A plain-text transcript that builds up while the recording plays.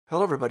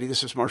Hello, everybody.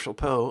 This is Marshall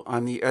Poe.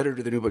 I'm the editor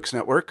of the New Books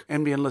Network.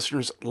 NBN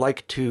listeners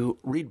like to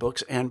read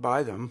books and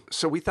buy them.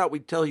 So we thought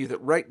we'd tell you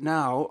that right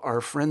now, our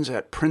friends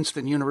at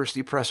Princeton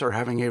University Press are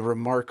having a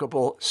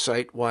remarkable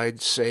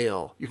site-wide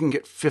sale. You can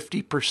get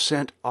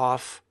 50%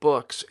 off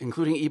books,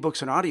 including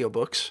ebooks and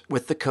audiobooks,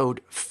 with the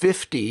code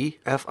 50,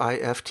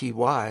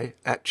 F-I-F-T-Y,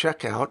 at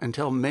checkout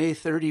until May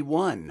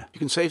 31. You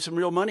can save some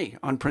real money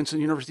on Princeton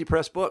University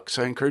Press books.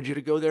 I encourage you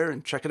to go there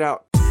and check it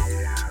out.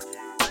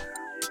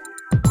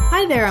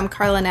 Hi there, I'm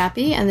Carla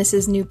Nappi, and this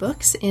is New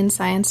Books in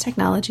Science,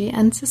 Technology,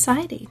 and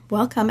Society.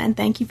 Welcome, and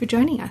thank you for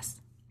joining us.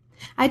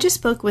 I just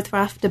spoke with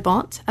Raph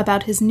Debont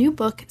about his new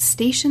book,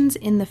 Stations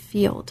in the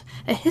Field,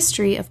 A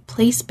History of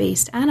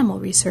Place-Based Animal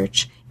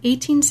Research,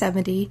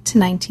 1870 to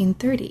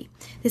 1930.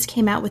 This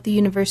came out with the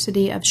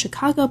University of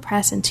Chicago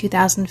Press in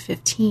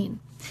 2015.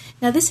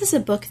 Now, this is a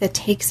book that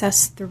takes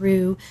us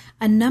through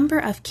a number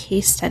of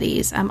case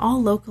studies,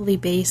 all locally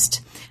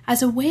based,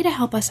 as a way to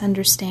help us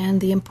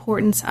understand the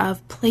importance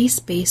of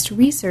place-based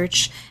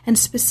research, and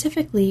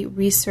specifically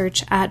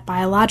research at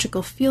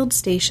biological field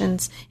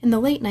stations in the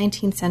late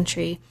 19th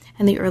century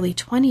and the early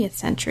 20th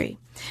century.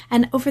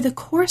 And over the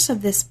course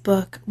of this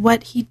book,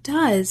 what he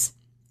does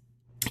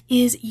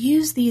is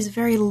use these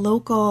very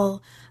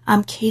local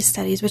case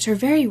studies, which are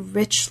very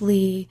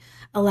richly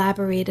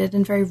elaborated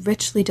and very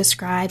richly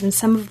described, and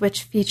some of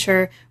which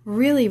feature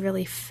really,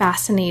 really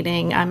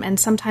fascinating and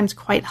sometimes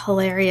quite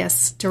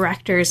hilarious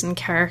directors and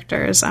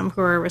characters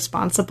who are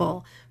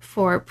responsible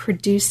for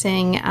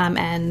producing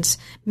and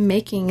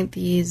making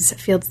these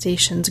field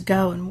stations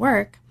go and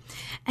work.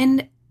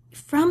 And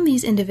from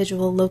these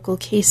individual local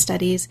case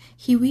studies,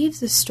 he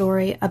weaves a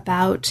story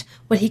about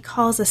what he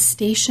calls a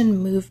station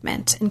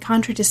movement, in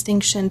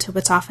contradistinction to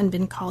what's often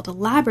been called a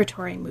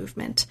laboratory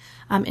movement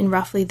in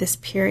roughly this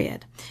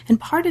period. And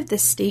part of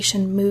this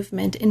station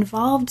movement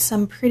involved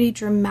some pretty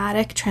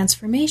dramatic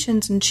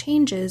transformations and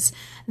changes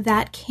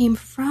that came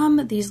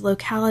from these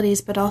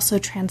localities but also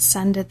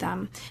transcended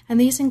them. And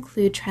these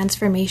include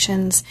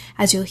transformations,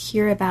 as you'll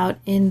hear about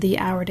in the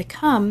hour to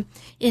come,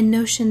 in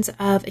notions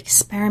of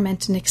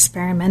experiment and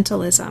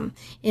experimentalism,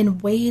 in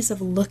ways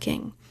of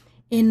looking,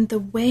 in the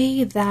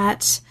way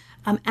that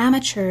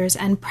amateurs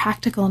and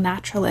practical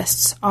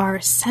naturalists are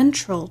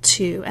central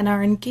to and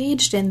are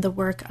engaged in the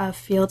work of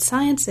field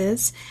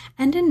sciences,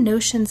 and in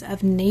notions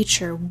of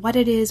nature, what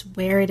it is,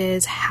 where it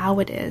is,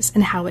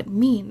 and how it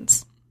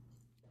means.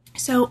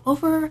 So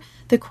over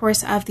the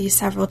course of these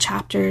several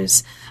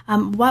chapters,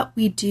 what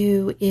we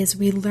do is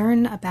we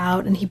learn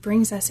about, and he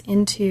brings us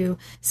into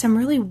some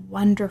really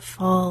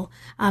wonderful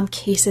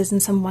cases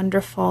and some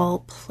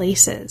wonderful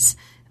places.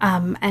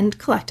 And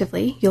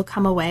collectively, you'll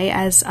come away,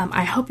 as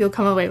I hope you'll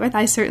come away with,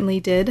 I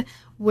certainly did,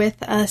 with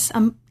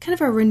kind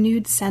of a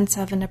renewed sense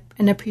of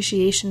an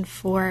appreciation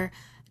for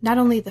not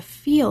only the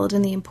field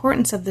and the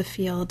importance of the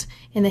field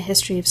in the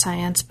history of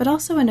science, but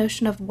also a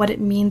notion of what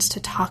it means to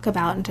talk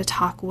about and to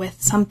talk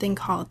with something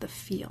called the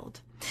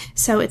field.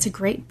 So it's a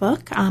great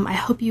book. I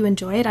hope you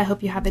enjoy it. I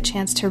hope you have a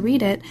chance to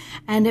read it.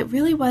 And it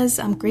really was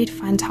great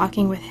fun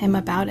talking with him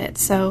about it.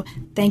 So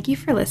thank you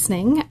for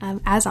listening,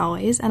 as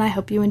always, and I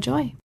hope you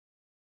enjoy.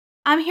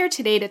 I'm here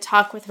today to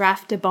talk with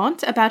Raph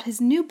Debont about his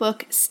new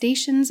book,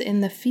 Stations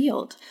in the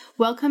Field.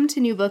 Welcome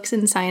to New Books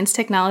in Science,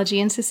 Technology,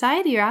 and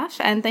Society, Raph,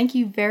 and thank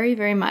you very,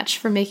 very much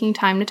for making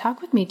time to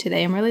talk with me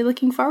today. I'm really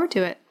looking forward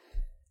to it.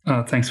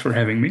 Thanks for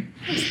having me.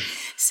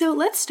 So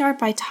let's start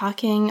by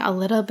talking a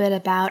little bit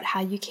about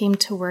how you came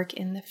to work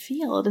in the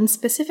field, and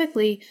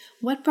specifically,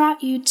 what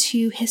brought you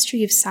to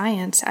history of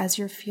science as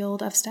your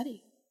field of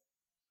study?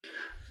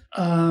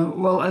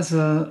 Well, as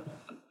a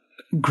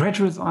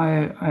graduate,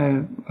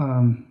 I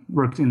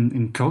worked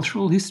in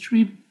cultural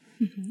history,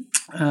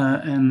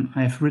 and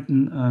I've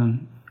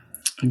written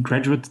a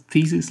graduate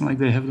thesis, like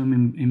they have them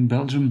in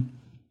Belgium,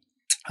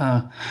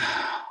 on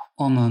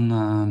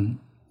an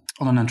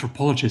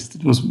anthropologist.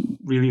 It was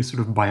really a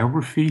sort of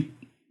biography,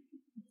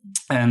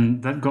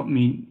 and that got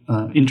me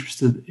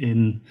interested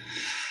in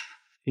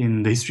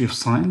the history of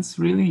science.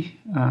 Really,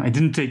 I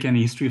didn't take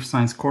any history of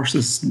science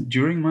courses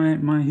during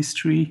my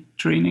history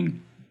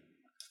training.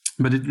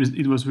 But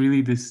it was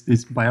really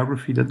this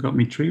biography that got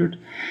me triggered.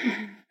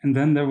 And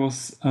then there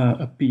was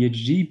a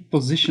PhD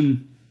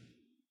position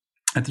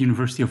at the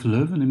University of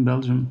Leuven in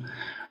Belgium,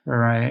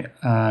 where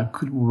I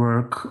could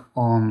work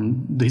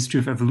on the history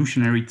of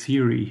evolutionary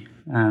theory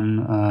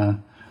and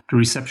the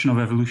reception of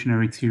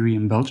evolutionary theory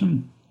in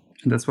Belgium.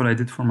 And that's what I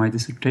did for my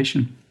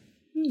dissertation.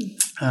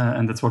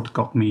 And that's what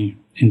got me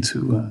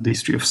into the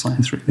history of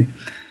science, really.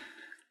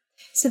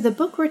 So the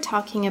book we're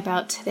talking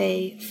about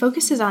today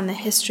focuses on the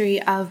history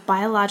of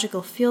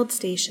biological field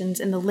stations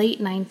in the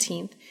late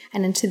 19th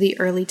and into the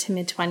early to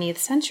mid-20th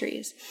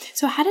centuries.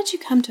 So how did you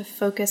come to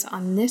focus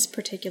on this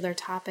particular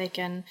topic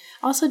and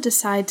also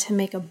decide to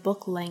make a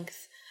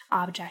book-length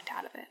object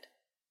out of it?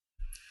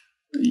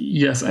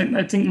 Yes,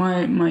 I think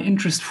my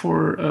interest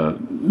for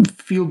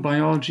field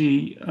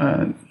biology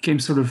came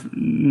sort of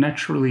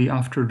naturally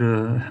after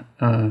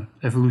the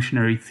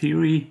evolutionary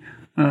theory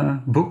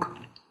book,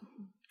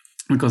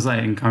 because I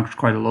encountered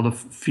quite a lot of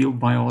field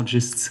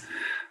biologists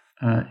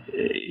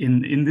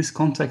in this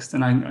context,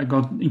 and I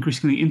got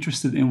increasingly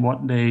interested in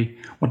what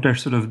their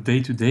sort of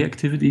day-to-day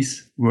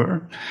activities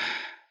were.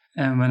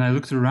 And when I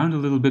looked around a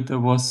little bit, there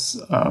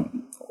was,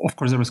 of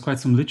course, there was quite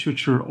some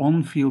literature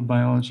on field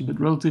biology, but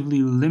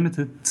relatively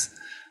limited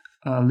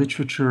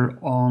literature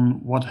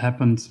on what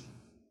happened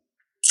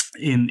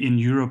in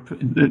Europe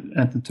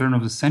at the turn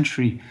of the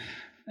century,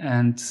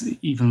 and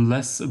even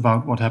less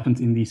about what happened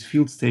in these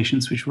field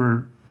stations,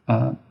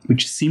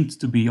 which seemed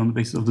to be, on the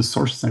basis of the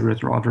sources I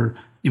read, rather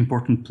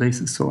important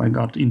places. So I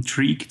got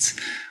intrigued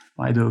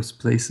by those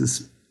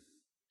places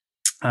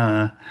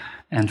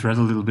and read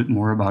a little bit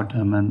more about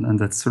them, and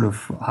that's sort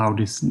of how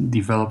this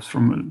develops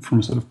from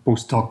a sort of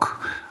postdoc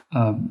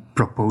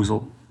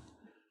proposal.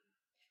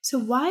 So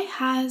why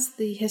has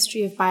the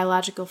history of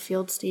biological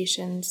field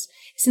stations,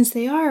 since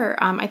they are,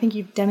 I think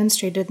you've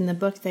demonstrated in the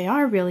book, they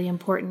are really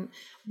important,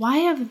 why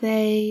have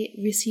they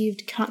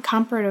received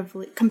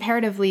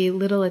comparatively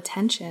little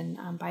attention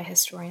by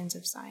historians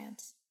of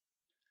science?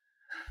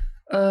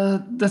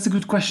 That's a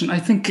good question. I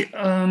think,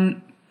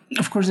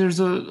 of course, there's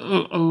a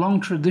long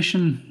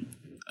tradition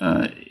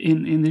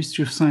in the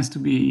history of science to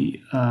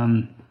be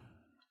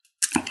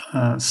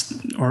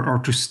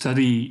or to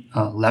study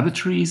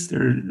laboratories.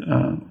 There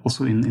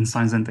also in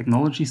science and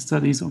technology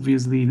studies,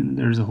 obviously,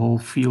 there's a whole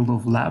field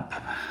of lab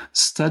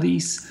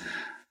studies.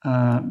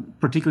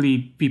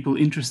 Particularly people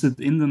interested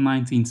in the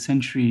 19th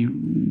century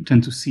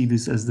tend to see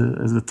this as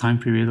the time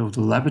period of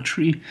the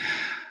laboratory.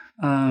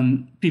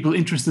 People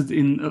interested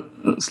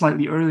in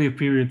slightly earlier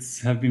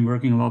periods have been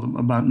working a lot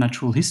about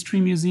natural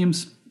history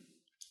museums.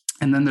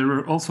 And then there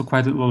were also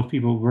quite a lot of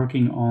people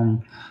working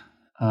on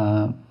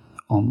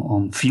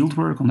field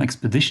work, on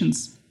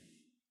expeditions.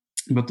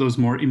 But those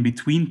more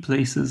in-between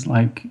places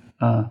like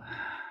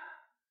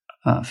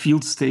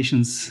field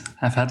stations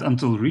have had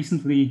until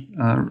recently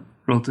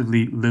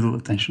relatively little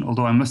attention.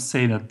 Although I must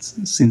say that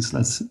since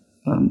the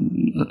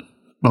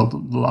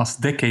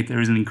last decade,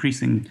 there is an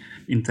increasing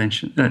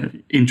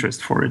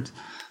interest for it.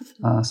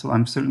 So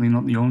I'm certainly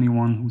not the only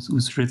one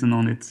who's written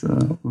on it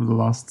over the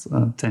last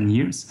 10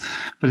 years.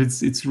 But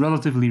it's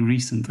relatively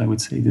recent, I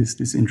would say,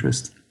 this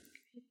interest.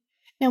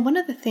 Now, one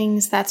of the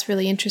things that's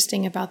really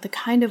interesting about the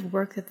kind of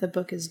work that the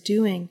book is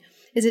doing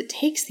is it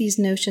takes these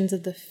notions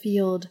of the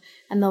field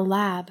and the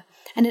lab,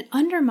 and it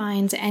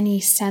undermines any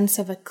sense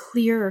of a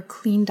clear or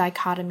clean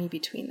dichotomy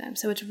between them.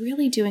 So it's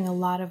really doing a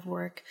lot of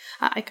work,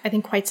 I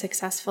think quite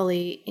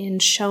successfully, in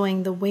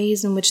showing the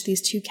ways in which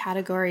these two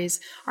categories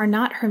are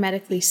not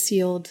hermetically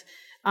sealed,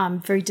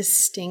 very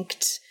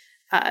distinct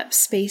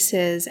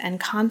spaces and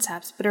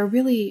concepts, but are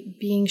really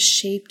being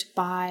shaped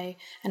by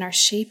and are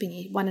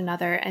shaping one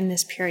another in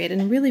this period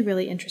in really,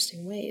 really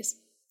interesting ways.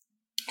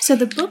 So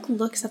the book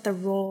looks at the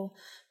role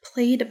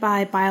played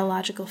by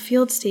biological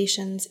field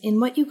stations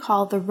in what you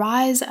call the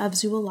rise of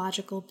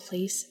zoological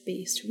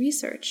place-based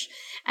research.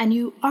 And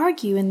you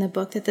argue in the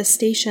book that the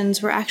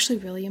stations were actually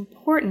really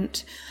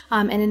important.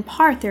 And in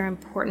part, they're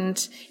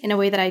important in a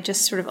way that I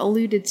just sort of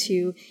alluded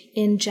to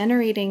in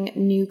generating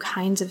new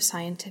kinds of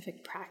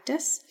scientific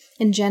practice,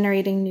 in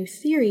generating new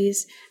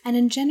theories, and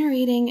in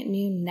generating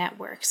new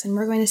networks. And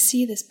we're going to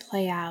see this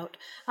play out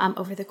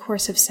over the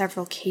course of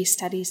several case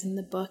studies in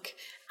the book,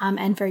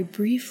 and very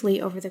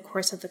briefly over the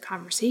course of the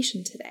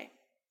conversation today.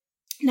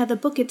 Now, the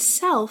book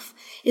itself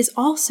is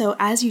also,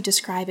 as you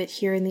describe it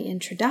here in the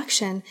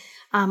introduction,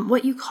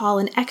 what you call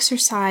an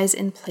exercise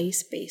in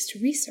place-based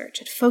research.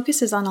 It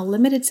focuses on a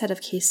limited set of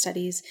case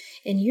studies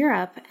in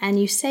Europe, and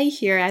you say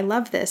here, I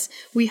love this,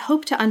 we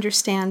hope to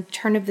understand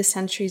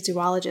turn-of-the-century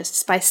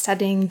zoologists by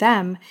studying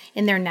them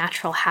in their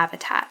natural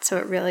habitat. So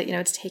it really,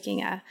 it's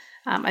taking a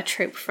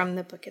trope from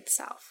the book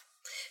itself.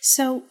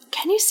 So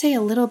can you say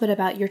a little bit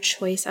about your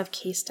choice of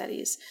case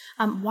studies?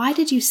 Why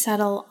did you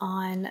settle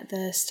on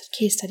the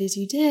case studies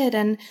you did?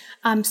 And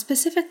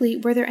specifically,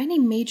 were there any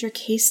major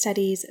case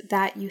studies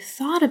that you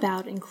thought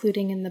about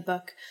including in the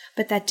book,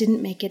 but that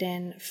didn't make it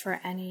in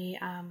for any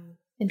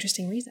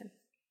interesting reason?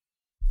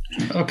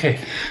 Okay.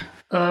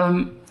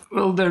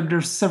 Well,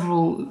 there's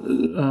several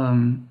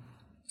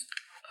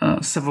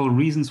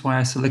reasons why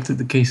I selected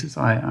the cases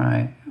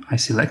I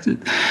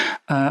selected.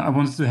 I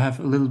wanted to have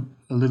a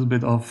little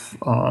bit of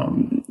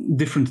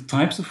different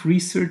types of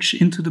research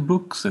into the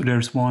book. So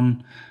there's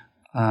one,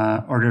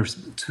 or there's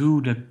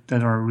two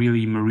that are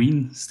really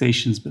marine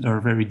stations, but are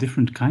very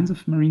different kinds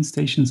of marine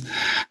stations.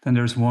 Then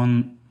there's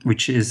one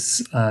which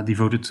is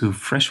devoted to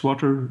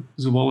freshwater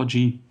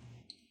zoology,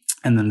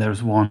 and then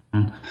there's one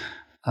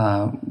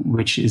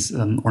which is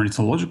an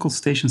ornithological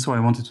station. So I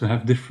wanted to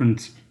have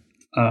different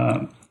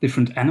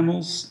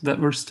animals that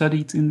were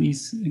studied in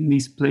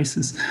these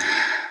places.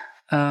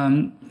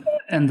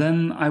 And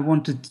then I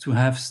wanted to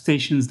have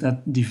stations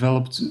that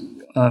developed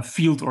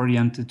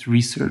field-oriented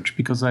research,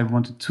 because I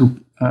wanted to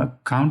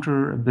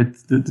counter a bit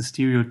the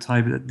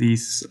stereotype that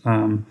these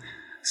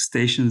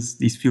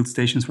field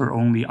stations were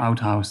only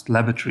outhoused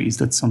laboratories.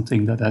 That's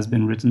something that has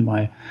been written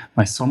by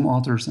some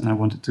authors, and I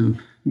wanted to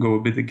go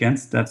a bit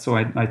against that. So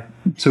I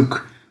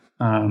took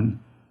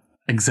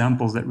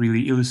examples that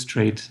really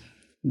illustrate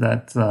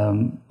that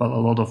a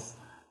lot of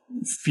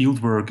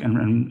fieldwork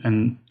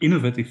and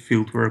innovative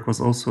fieldwork was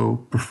also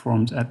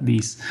performed at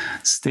these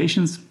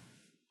stations.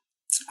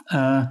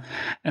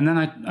 And then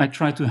I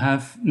tried to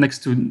have,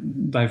 next to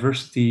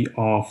diversity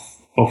of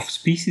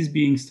species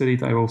being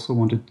studied, I also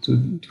wanted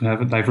to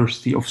have a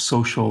diversity of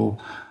social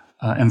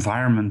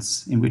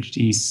environments in which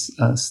these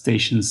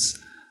stations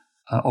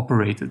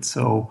operated.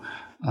 So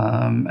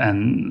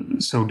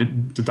and so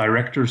the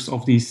directors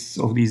of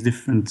these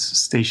different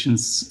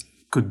stations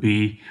could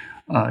be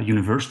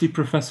university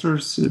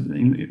professors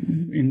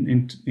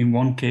in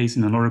one case.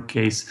 In another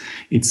case,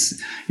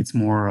 it's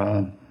more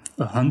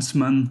a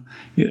huntsman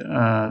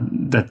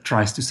that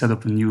tries to set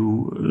up a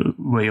new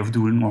way of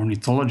doing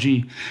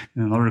ornithology.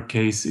 In another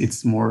case,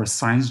 it's more a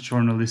science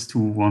journalist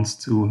who wants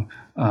to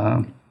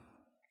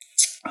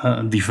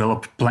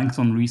develop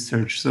plankton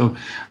research. So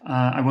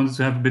I wanted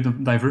to have a bit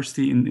of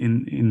diversity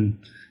in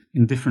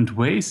different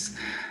ways.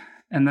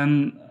 And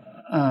then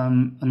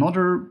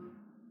another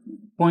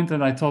point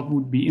that I thought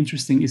would be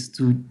interesting is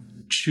to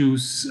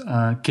choose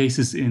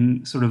cases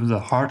in sort of the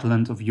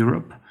heartland of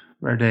Europe,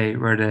 where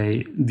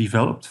they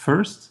developed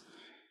first.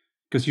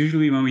 Because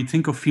usually when we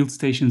think of field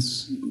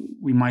stations,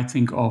 we might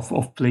think of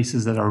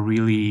places that are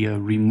really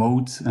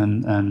remote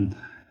and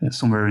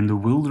somewhere in the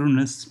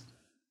wilderness.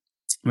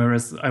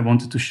 Whereas I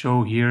wanted to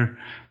show here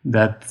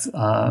that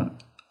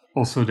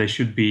also they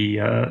should be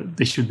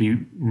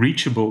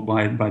reachable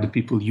by the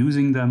people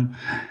using them,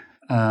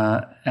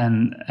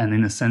 and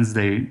in a sense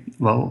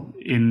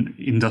in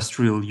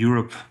industrial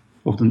Europe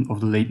of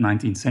the late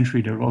 19th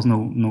century there was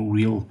no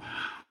real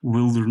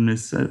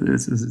wilderness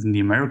in the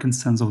American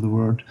sense of the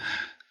word.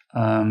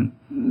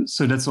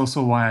 So that's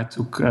also why I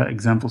took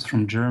examples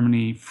from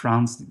Germany,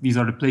 France. These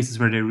are the places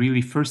where they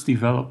really first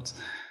developed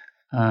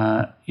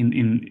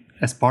in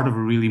as part of a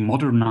really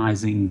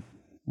modernizing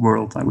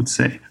world, I would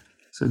say.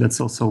 So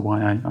that's also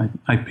why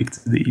I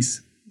picked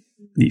these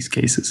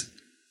cases.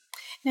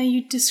 Now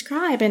you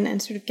describe,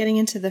 and sort of getting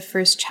into the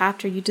first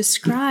chapter, you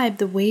describe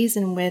the ways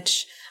in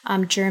which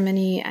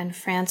Germany and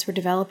France were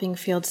developing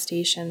field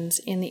stations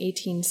in the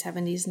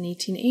 1870s and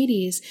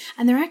 1880s,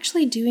 and they're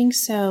actually doing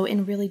so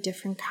in really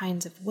different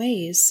kinds of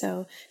ways.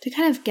 So to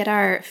kind of get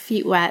our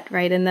feet wet,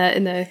 right, in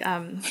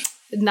the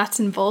nuts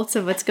and bolts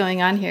of what's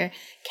going on here,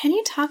 can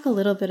you talk a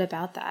little bit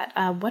about that?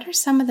 What are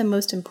some of the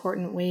most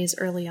important ways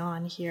early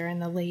on here in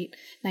the late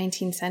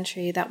 19th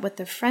century that what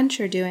the French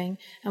are doing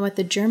and what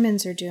the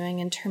Germans are doing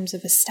in terms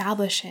of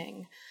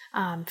establishing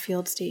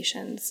field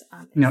stations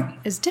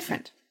is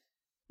different?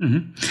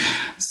 Mm-hmm.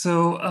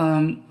 So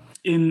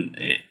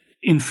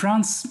in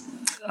France,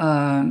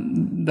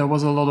 there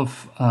was a lot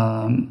of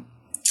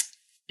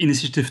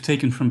initiative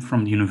taken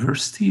from the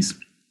universities,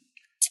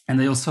 and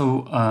they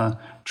also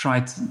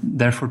tried,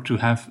 therefore, to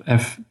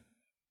have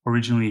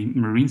originally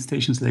marine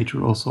stations,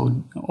 later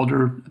also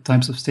other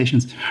types of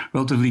stations,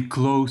 relatively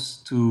close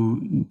to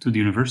the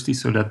university,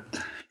 so that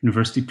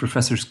university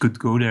professors could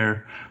go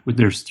there with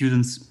their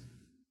students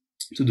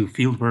to do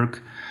field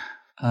work.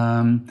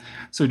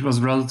 So it was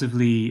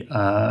relatively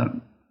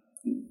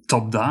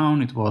top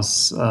down. It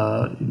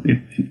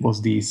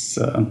was these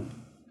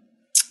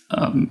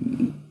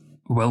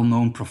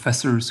well-known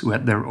professors who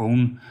had their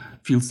own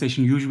field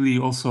station, usually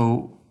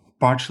also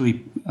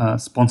partially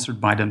sponsored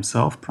by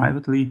themselves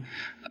privately,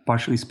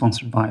 partially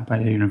sponsored by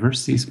the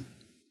universities.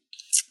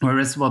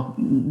 Whereas what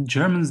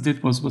Germans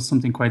did was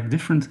something quite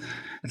different,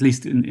 at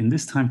least in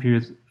this time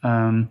period.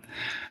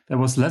 There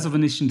was less of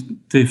an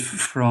initiative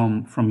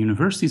from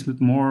universities,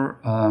 but more,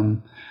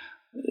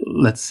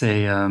 let's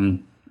say,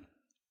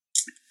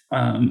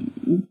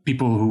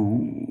 people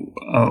who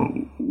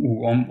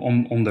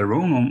on their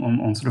own,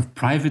 on sort of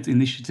private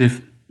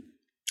initiative,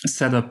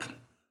 set up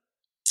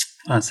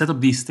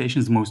these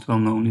stations. The most well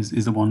known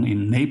is the one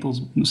in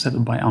Naples, set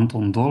up by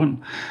Anton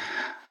Doorn,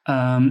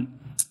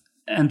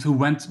 and who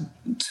went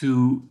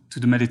to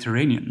the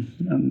Mediterranean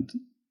and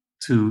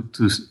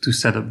to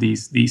set up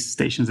these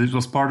stations. It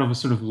was part of a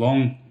sort of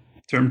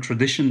long-term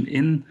tradition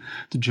in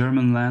the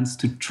German lands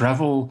to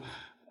travel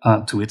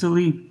to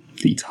Italy.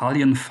 The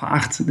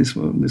Italienfahrt, this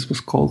was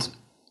called.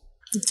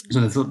 So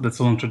that's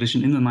a long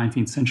tradition in the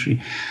 19th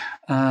century.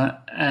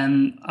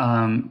 And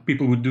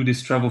people would do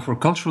this travel for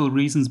cultural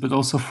reasons, but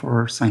also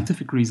for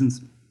scientific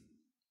reasons.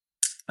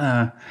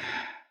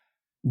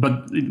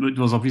 But it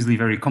was obviously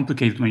very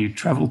complicated when you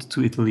traveled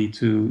to Italy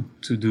to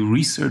do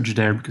research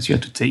there, because you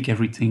had to take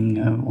everything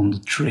on the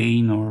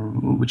train or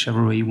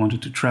whichever way you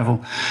wanted to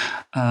travel.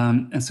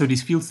 And so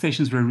these field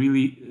stations were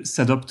really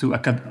set up to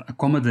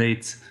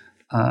accommodate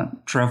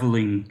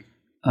traveling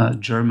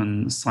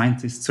German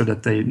scientists, so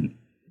that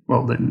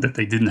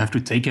they didn't have to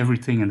take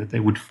everything, and that they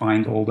would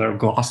find all their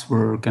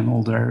glasswork and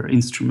all their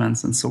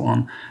instruments and so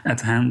on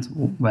at hand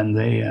when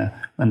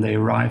they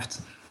arrived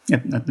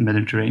at the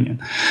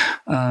Mediterranean.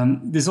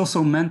 This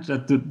also meant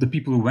that the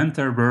people who went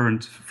there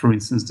weren't, for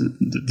instance,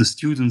 the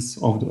students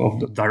of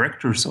the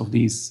directors of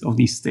these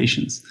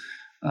stations.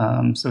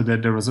 So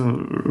that there was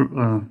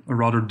a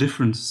rather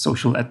different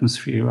social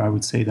atmosphere, I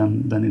would say,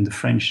 than in the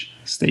French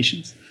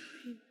stations.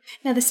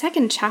 Now, the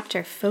second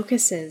chapter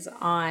focuses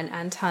on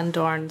Anton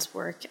Dohrn's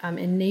work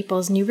in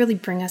Naples, and you really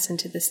bring us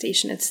into the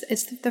station.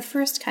 It's the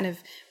first kind of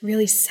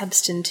really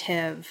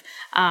substantive,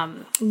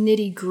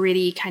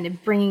 nitty-gritty kind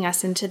of bringing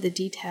us into the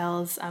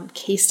details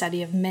case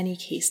study of many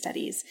case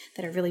studies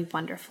that are really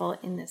wonderful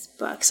in this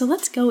book. So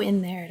let's go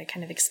in there to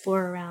kind of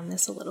explore around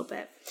this a little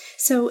bit.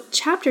 So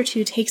chapter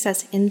 2 takes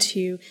us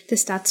into the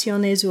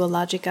Stazione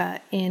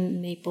Zoologica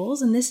in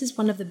Naples, and this is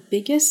one of the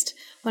biggest,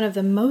 one of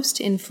the most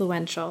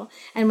influential,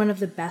 and one of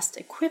the best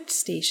equipped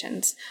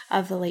stations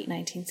of the late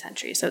 19th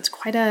century. So it's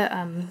quite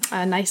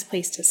a nice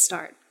place to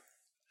start.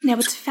 Now,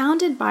 it's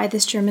founded by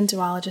this German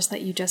zoologist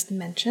that you just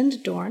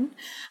mentioned, Dohrn,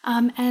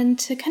 and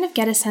to kind of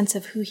get a sense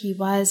of who he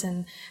was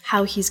and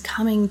how he's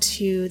coming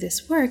to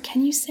this work,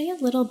 can you say a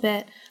little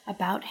bit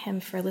about him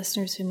for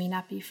listeners who may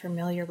not be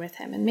familiar with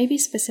him? And maybe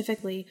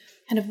specifically,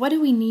 kind of what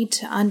do we need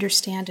to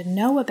understand and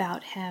know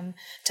about him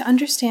to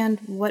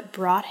understand what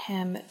brought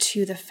him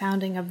to the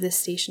founding of this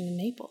station in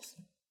Naples?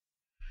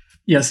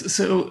 Yes,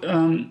 so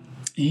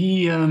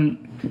he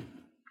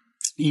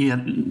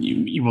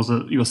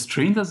was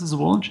trained as a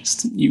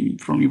zoologist. He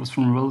was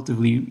from a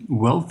relatively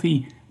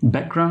wealthy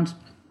background,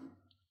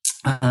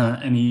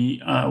 and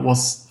he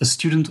was a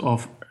student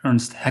of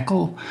Ernst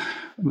Haeckel,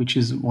 which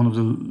is one of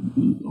the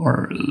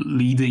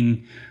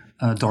leading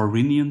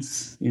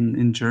Darwinians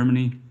in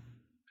Germany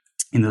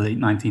in the late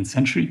 19th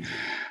century.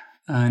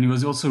 And he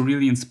was also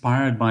really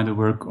inspired by the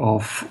work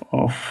of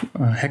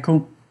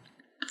Haeckel,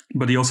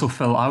 but he also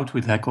fell out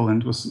with Haeckel,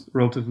 and was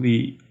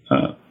relatively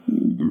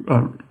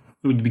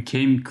it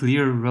became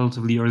clear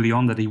relatively early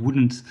on that he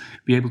wouldn't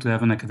be able to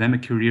have an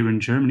academic career in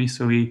Germany.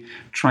 So he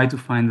tried to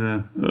find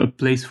a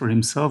place for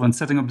himself, and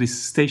setting up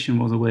this station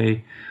was a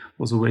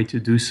way to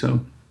do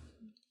so.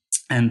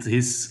 And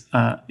his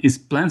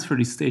plans for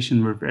this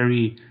station were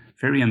very,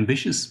 very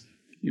ambitious.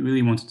 He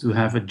really wanted to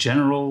have a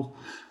general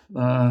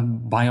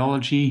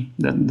biology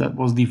that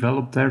was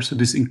developed there. So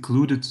this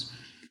included,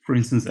 for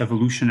instance,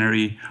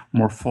 evolutionary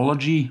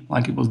morphology,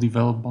 like it was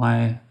developed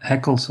by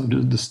Haeckel. So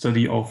the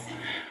study of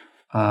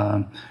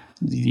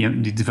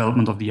the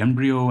development of the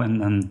embryo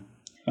and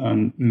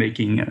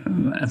making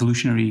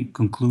evolutionary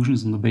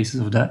conclusions on the basis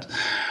of that,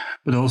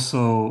 but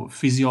also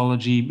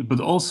physiology,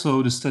 but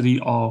also the study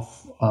of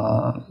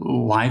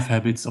life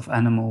habits of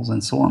animals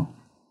and so on.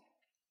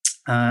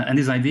 And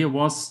his idea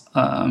was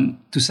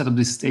to set up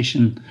this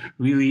station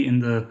really in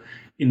the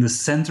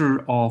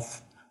center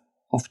of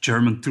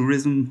German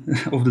tourism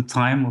of the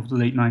time, of the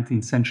late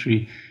 19th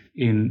century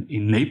in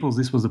Naples.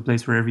 This was a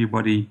place where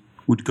everybody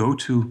would go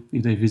to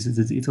if they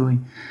visited Italy.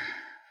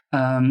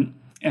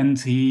 And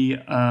he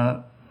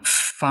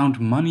found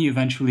money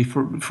eventually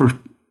for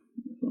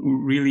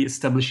really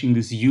establishing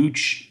this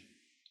huge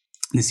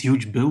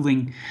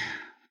building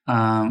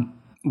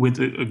with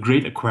a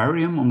great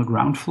aquarium on the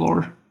ground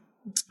floor.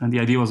 And the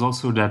idea was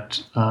also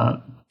that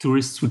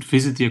tourists would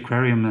visit the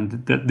aquarium,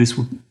 and that this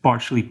would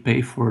partially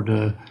pay for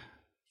the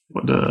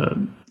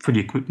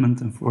equipment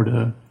and for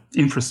the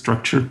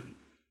infrastructure.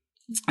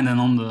 And then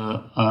on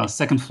the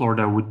second floor,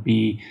 there would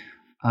be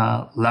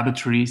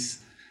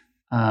laboratories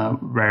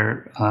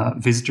where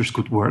visitors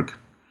could work.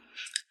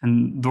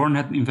 And Dohrn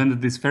had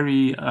invented this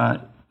very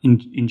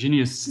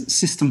ingenious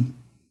system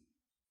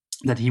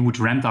that he would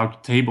rent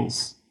out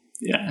tables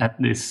at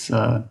this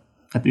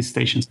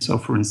station. So,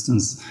 for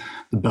instance,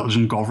 the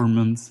Belgian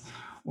government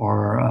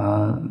or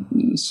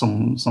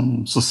some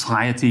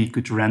society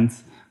could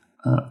rent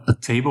a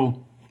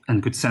table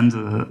and could send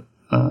a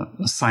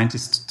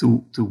scientist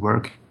to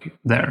work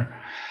there.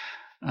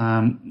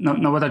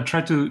 Now, what I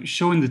try to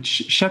show in the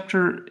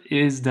chapter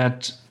is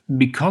that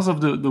because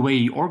of the way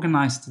he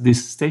organized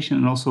this station,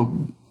 and also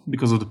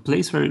because of the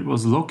place where it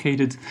was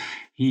located,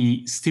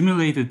 he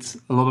stimulated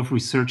a lot of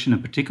research in a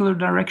particular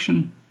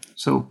direction,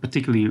 so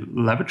particularly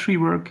laboratory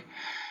work,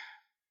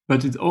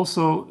 but it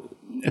also,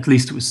 at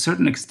least to a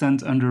certain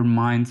extent,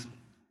 undermined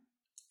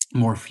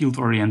more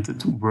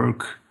field-oriented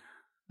work.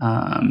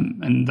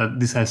 And that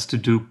this has to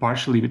do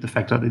partially with the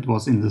fact that it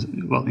was in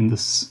the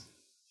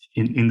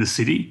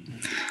city.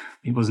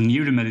 It was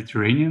near the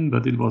Mediterranean,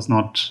 but it was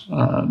not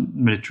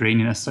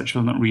Mediterranean as such,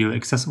 was not really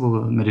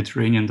accessible. The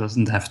Mediterranean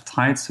doesn't have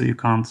tides, so you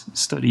can't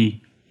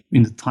study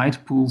in the tide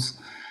pools.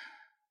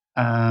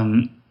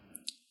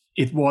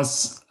 It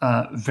was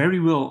very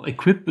well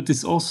equipped, but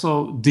it's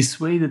also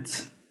dissuaded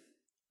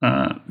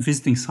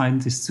visiting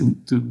scientists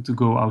to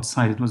go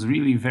outside. It was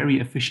really a very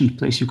efficient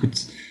place. You could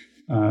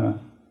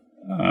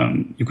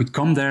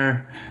come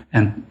there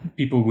and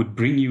people would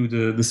bring you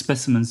the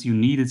specimens you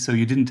needed, so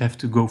you didn't have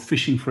to go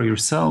fishing for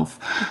yourself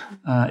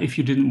if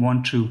you didn't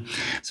want to.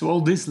 So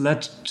all this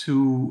led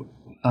to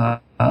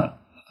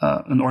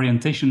an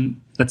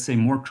orientation, let's say,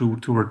 more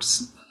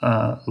towards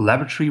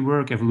laboratory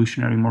work,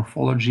 evolutionary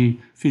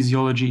morphology,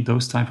 physiology,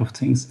 those type of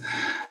things,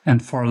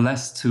 and far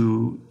less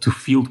to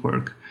field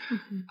work.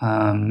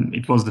 Mm-hmm.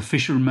 It was the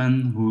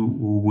fishermen who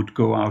would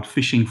go out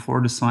fishing for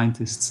the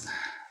scientists.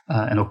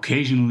 And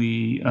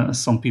occasionally,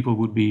 some people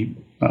would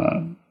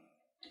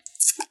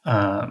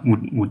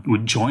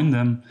join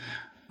them,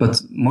 But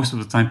most of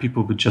the time,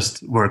 people would just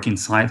work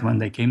inside when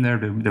they came there.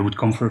 They would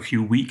come for a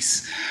few weeks.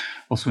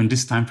 Also, in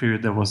this time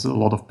period, there was a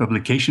lot of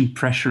publication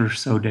pressure,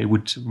 so they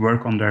would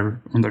work on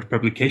their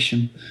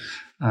publication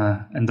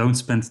and don't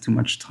spend too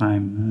much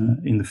time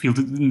in the field.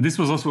 And this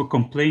was also a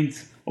complaint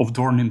of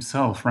Dorn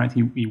himself, right?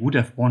 He would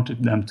have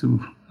wanted them to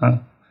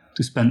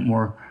spend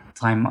more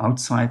time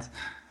outside.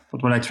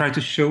 But what I try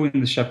to show in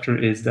the chapter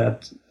is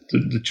that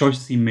the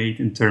choices he made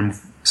in terms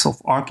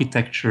of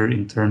architecture,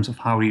 in terms of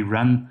how he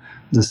ran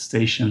the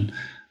station,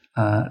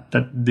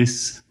 that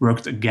this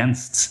worked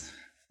against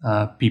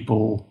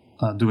people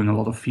doing a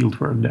lot of field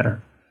work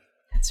there.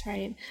 That's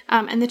right.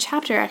 And the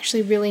chapter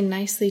actually really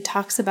nicely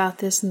talks about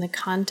this in the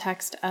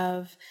context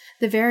of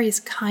the various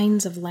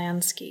kinds of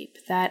landscape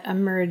that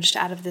emerged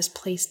out of this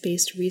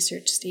place-based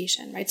research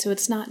station, right? So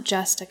it's not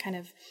just a kind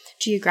of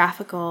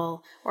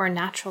geographical or a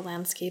natural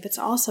landscape. It's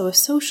also a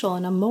social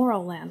and a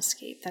moral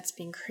landscape that's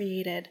being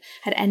created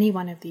at any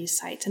one of these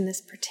sites. And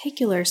this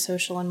particular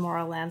social and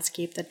moral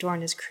landscape that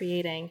Dorn is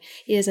creating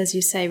is, as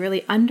you say,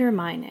 really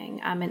undermining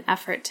an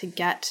effort to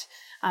get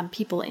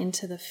people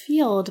into the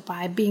field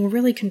by being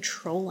really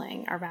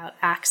controlling about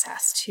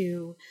access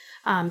to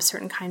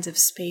certain kinds of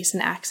space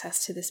and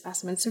access to the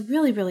specimen. It's a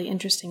really, really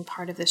interesting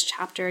part of this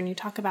chapter, and you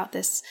talk about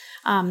this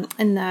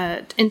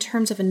in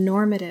terms of a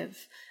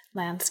normative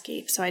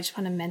landscape. So I just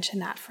want to mention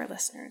that for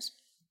listeners.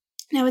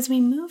 Now, as we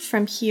move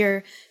from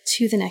here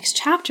to the next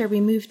chapter,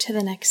 we move to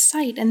the next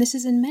site, and this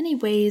is in many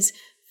ways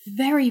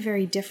very,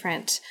 very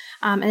different,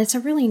 and it's a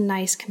really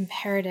nice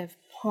comparative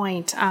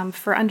point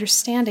for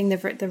understanding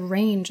the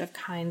range of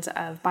kinds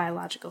of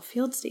biological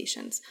field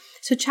stations.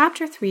 So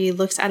chapter 3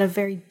 looks at a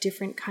very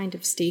different kind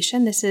of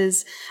station. This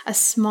is a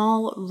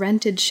small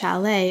rented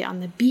chalet on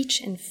the beach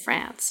in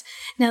France.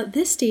 Now,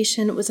 this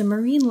station was a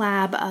marine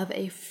lab of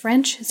a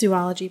French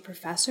zoology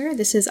professor.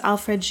 This is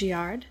Alfred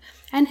Giard,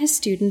 and his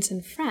students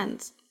and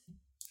friends.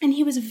 And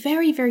he was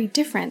very, very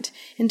different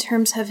in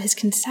terms of his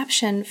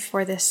conception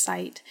for this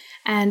site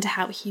and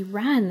how he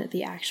ran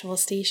the actual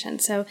station.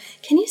 So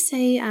can you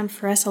say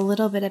for us a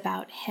little bit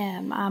about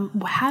him?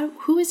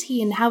 Who is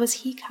he, and how is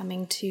he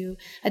coming to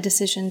a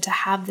decision to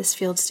have this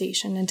field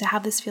station and to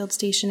have this field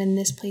station in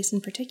this place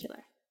in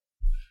particular?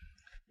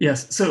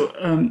 Yes, so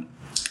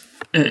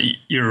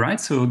you're right.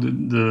 So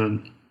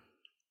the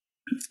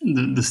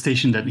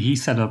station that he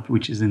set up,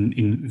 which is in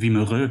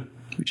Wimereux,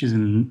 which is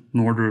in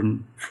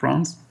northern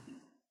France,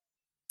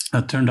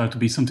 turned out to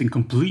be something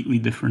completely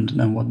different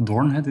than what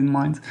Dorn had in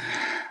mind.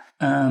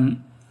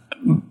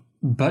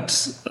 But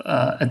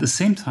at the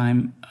same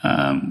time,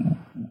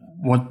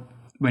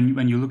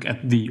 when you look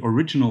at the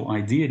original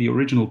idea, the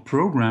original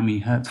program he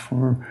had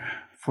for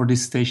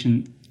this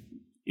station,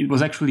 it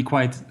was actually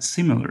quite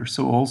similar.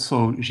 So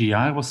also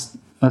Giard was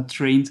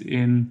trained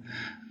in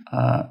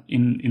a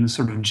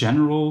sort of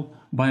general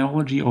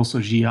biology. Also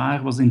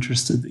Giard was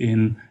interested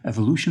in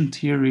evolution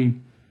theory.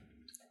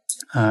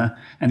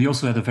 And he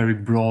also had a very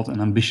broad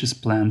and ambitious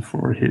plan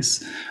for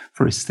his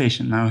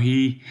station. Now,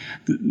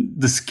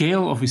 the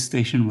scale of his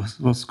station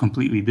was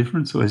completely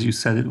different. So, as you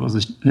said, it was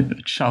a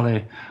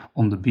chalet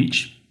on the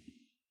beach.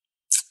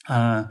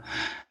 And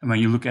when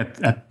you look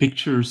at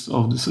pictures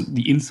of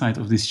the inside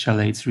of this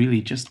chalet, it's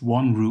really just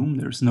one room.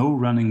 There's no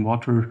running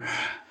water.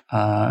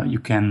 You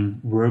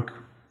can work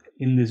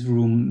in this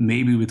room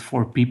maybe with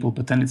 4 people,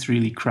 but then it's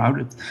really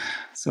crowded.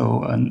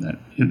 So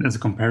as a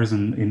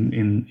comparison,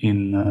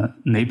 in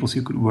Naples,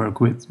 you could work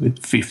with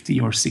 50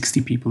 or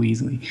 60 people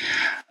easily.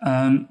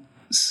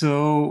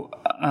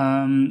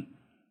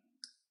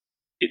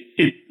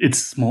 It's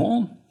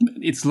small.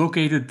 It's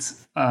located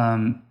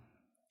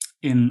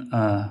in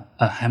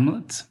a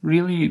hamlet,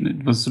 really.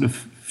 It was sort of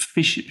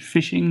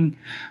fishing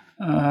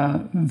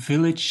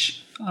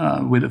village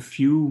with a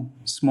few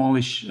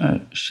smallish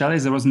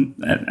chalets. There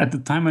wasn't, at the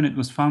time when it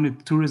was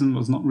founded, tourism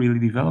was not really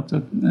developed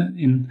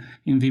in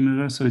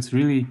Wimereux, so it's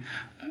really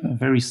a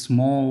very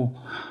small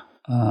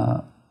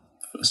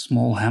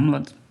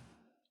hamlet.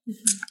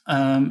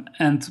 Mm-hmm.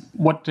 And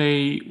what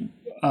they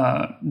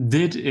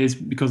did is,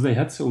 because they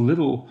had so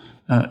little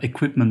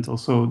equipment,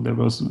 also there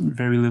was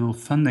very little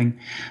funding,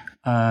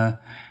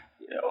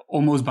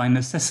 almost by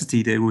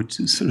necessity, they would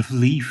sort of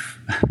leave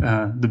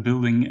the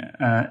building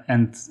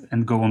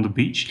and go on the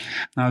beach.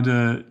 Now,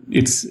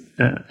 it's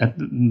at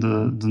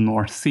the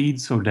North Sea,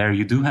 so there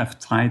you do have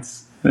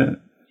tides,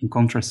 in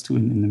contrast to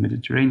in the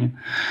Mediterranean.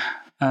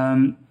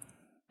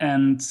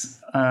 And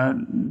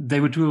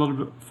they would do a lot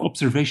of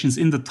observations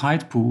in the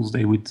tide pools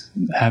they would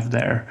have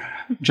there,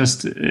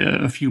 just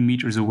a few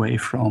meters away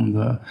from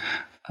the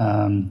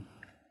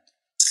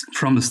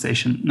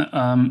station.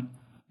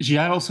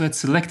 Giard also had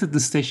selected the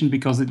station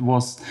because it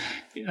was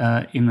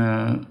in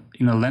a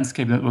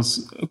landscape that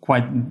was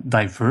quite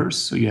diverse.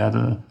 So you had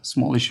a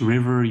smallish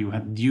river, you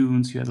had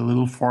dunes, you had a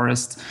little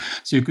forest.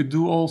 So you could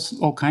do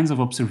all kinds of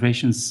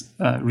observations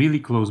really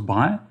close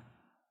by.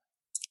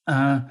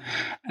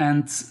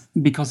 And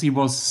because he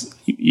was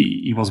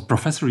a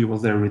professor, he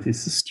was there with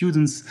his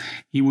students,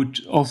 he would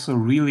also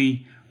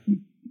really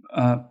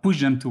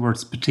push them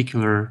towards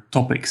particular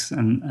topics,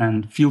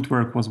 and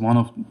fieldwork was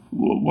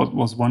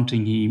one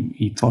thing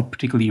he thought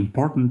particularly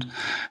important,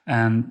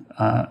 and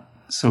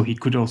so he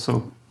could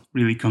also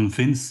really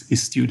convince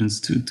his students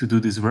to do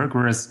this work.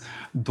 Whereas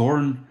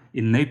Dorn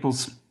in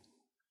Naples,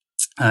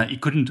 he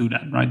couldn't do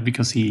that, right?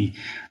 Because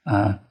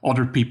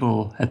other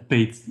people had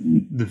paid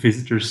the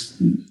visitors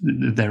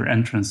their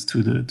entrance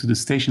to the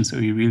station, so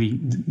he really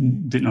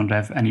did not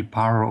have any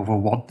power over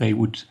what they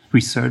would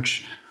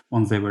research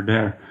once they were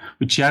there.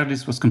 With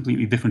Tjaarlis was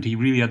completely different. He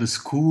really had a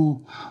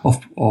school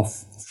of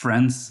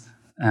friends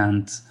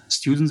and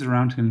students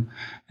around him,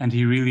 and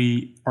he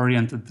really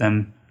oriented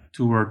them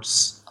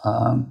towards,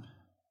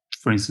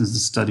 for instance, the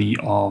study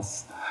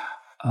of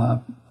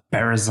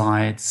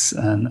parasites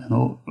and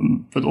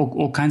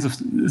all kinds of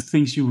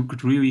things you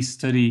could really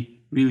study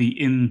really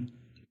in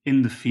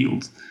the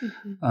field.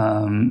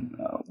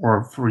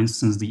 Or, for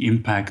instance, the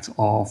impact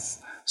of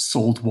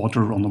salt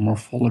water on the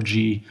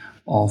morphology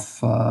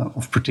of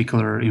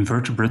particular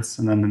invertebrates,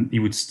 and then he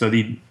would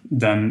study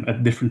them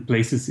at different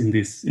places in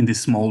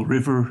this small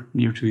river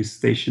near to his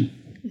station.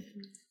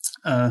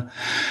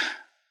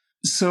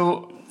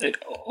 So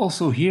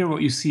also here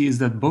what you see is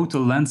that both the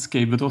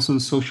landscape but also the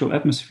social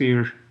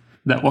atmosphere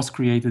that was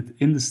created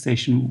in the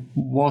station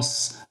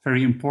was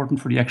very important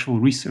for the actual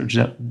research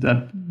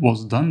that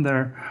was done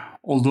there.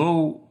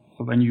 Although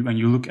when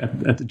you look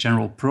at the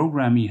general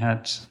program he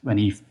had when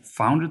he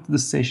founded the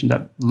station,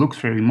 that looks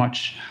very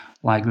much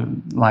like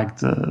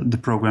the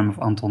program of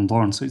Anton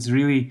Doorn. So it's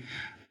really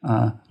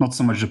not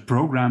so much the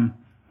program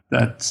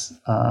that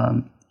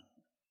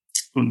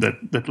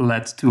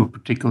led to a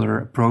particular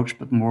approach,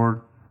 but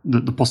more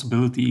the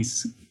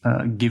possibilities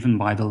given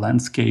by the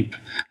landscape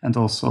and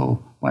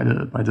also by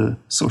the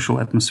social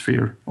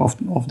atmosphere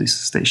of this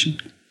station.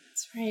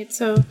 That's right.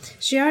 So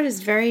Girard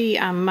is very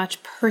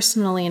much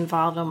personally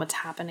involved in what's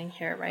happening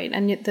here, right?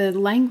 And yet the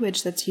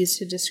language that's used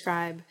to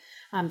describe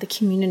the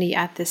community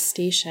at this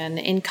station,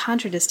 in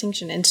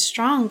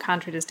strong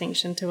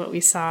contradistinction to what we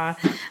saw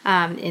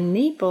in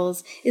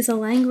Naples, is a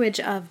language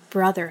of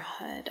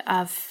brotherhood,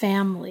 of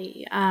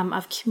family,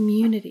 of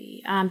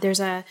community. There's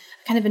a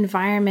kind of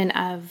environment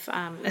of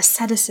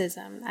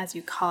asceticism, as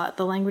you call it.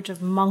 The language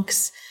of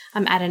monks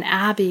at an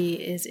abbey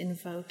is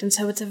invoked. And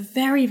so it's a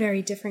very,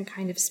 very different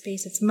kind of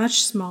space. It's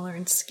much smaller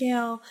in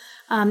scale.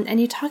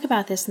 And you talk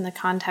about this in the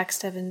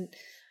context of an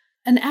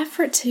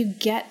effort to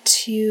get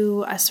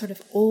to a sort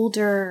of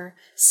older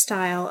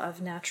style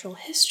of natural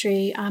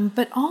history,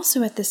 but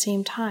also at the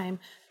same time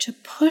to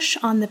push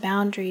on the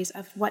boundaries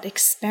of what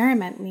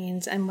experiment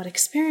means and what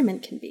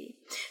experiment can be.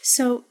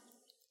 So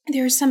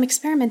there's some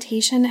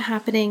experimentation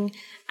happening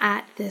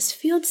at this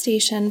field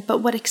station, but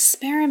what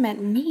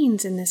experiment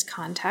means in this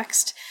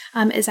context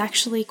is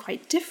actually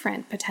quite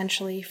different,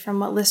 potentially,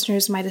 from what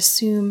listeners might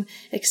assume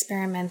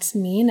experiments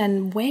mean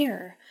and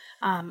where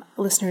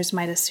listeners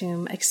might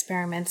assume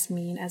experiments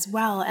mean as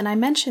well. And I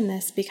mention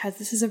this because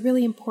this is a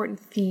really important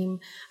theme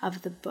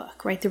of the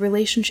book, right? The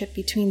relationship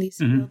between these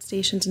field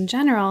stations in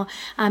general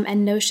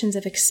and notions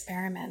of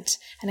experiment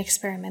and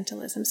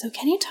experimentalism. So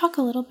can you talk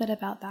a little bit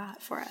about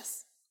that for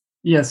us?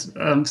 Yes,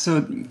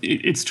 so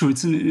it's true.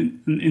 It's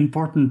an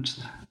important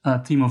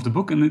theme of the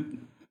book, and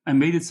I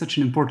made it such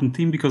an important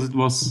theme because it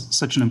was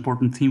such an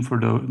important theme for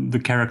the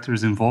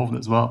characters involved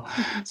as well.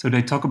 So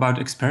they talk about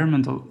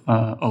experiment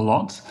a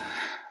lot.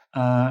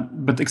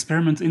 But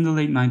experiment in the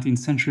late 19th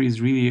century is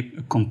really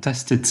a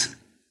contested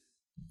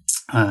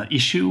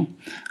issue.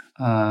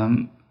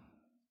 And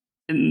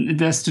it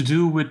has to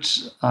do with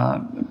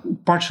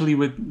partially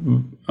with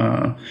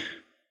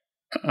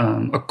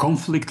a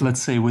conflict,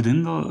 let's say,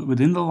 within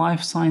the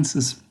life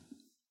sciences,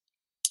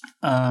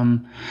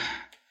 and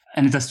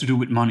it has to do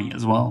with money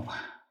as well.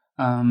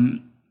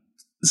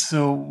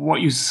 So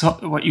what you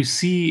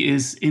see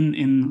is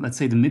in let's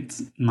say the mid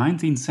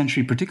 19th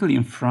century, particularly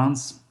in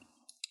France.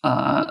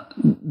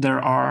 There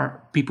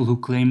are people who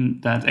claim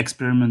that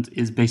experiment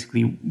is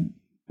basically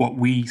what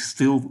we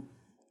still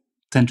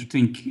tend to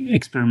think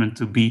experiment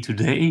to be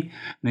today.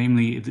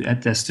 Namely,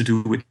 it has to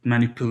do with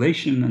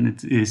manipulation, and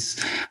it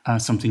is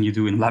something you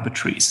do in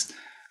laboratories.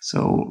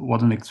 So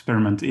what an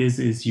experiment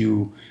is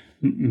you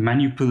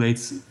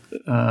manipulate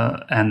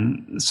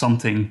and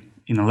something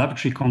in a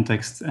laboratory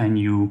context, and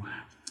you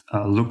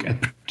look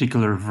at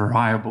particular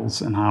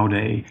variables and how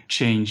they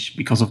change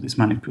because of this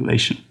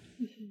manipulation.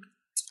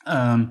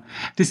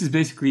 This is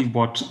basically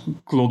what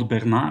Claude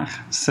Bernard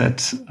said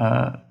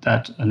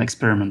that an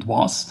experiment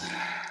was,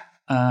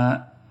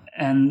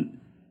 and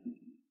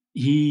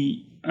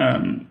he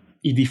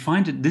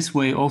defined it this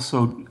way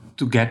also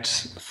to get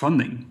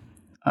funding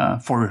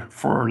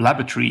for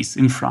laboratories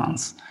in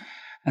France.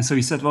 And so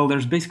he said, well,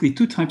 there's basically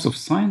two types of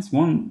science.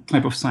 One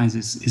type of science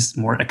is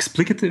more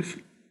explicative,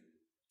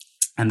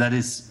 and that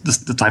is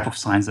the type of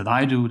science that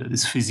I do, that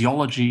is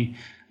physiology,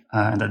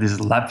 and that is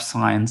lab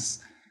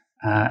science.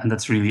 And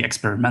that's really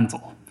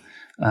experimental.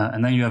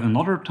 And then you have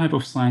another type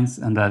of science,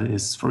 and that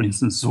is, for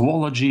instance,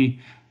 zoology,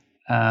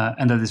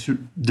 and that is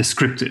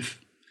descriptive.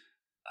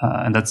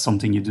 And that's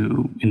something you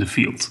do in the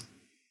field.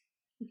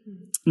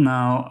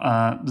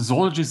 Now, the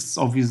zoologists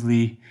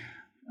obviously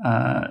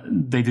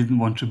they didn't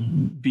want to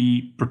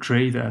be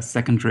portrayed as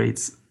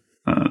second-rate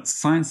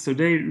science, so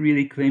they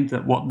really claimed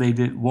that what they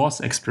did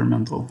was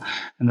experimental,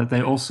 and that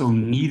they also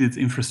needed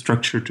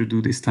infrastructure to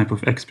do this type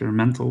of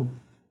experimental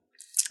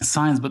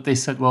science. But they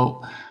said,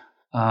 well,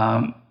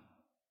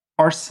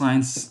 our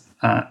science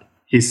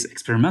is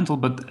experimental,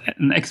 but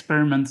an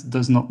experiment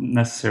does not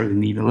necessarily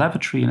need a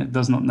laboratory, and it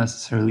does not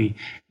necessarily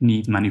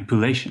need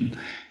manipulation.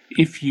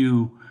 If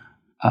you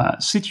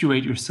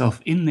situate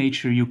yourself in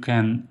nature, you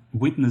can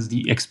witness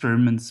the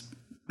experiments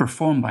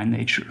performed by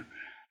nature.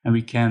 And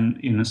we can,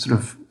 in a sort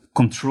of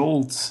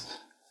controlled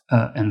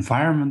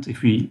environment,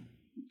 if we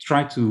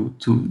try to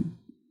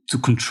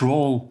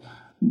control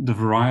the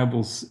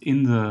variables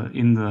in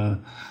the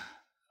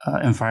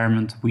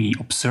environment we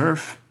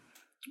observe,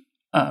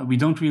 we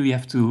don't really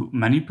have to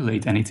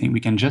manipulate anything.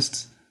 We can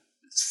just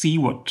see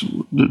what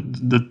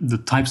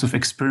the types of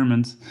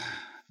experiments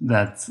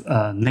that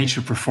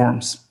nature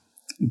performs.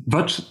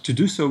 But to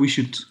do so, we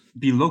should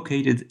be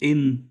located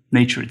in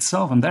nature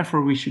itself, and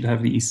therefore we should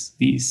have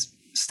these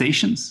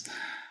stations,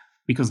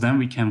 because then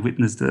we can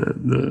witness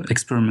the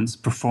experiments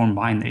performed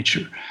by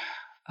nature.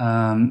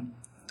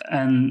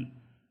 And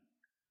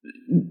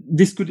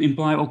this could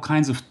imply all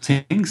kinds of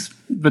things,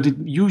 but it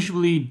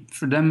usually,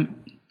 for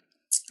them,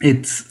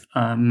 it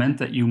meant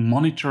that you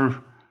monitor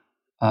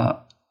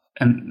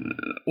and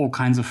all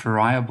kinds of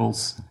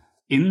variables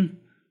in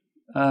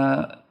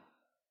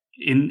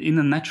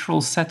a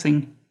natural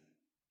setting,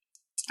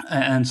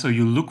 and so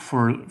you look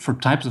for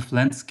types of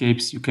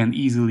landscapes you can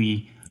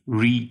easily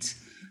read,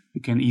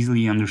 you can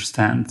easily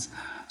understand.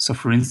 So,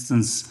 for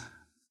instance,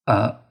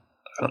 a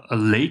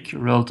lake, a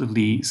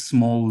relatively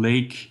small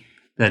lake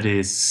that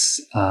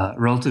is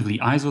relatively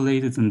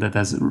isolated and that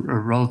has a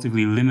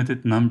relatively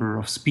limited number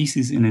of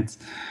species in it,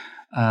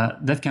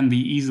 that can be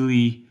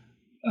easily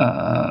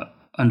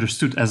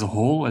understood as a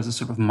whole, as a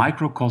sort of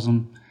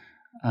microcosm.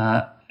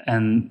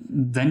 And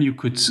then you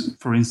could,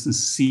 for instance,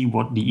 see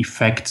what the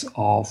effect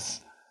of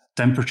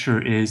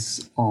temperature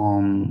is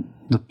on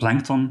the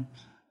plankton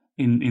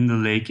in the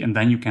lake, and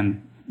then you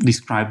can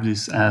describe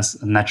this as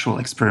a natural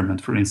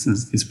experiment. For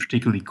instance, it's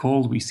particularly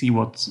cold, we see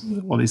what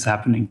is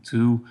happening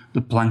to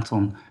the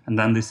plankton, and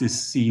then this is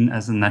seen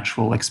as a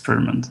natural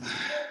experiment.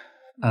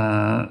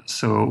 That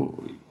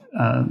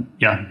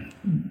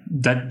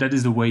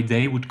is the way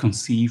they would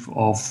conceive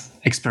of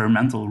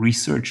experimental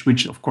research,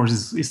 which of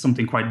course is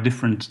something quite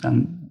different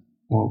than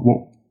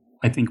what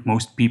I think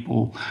most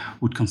people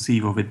would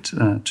conceive of it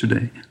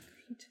today.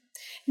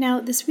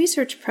 Now, this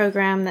research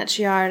program that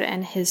Girard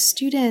and his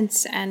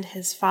students and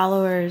his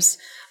followers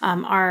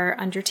are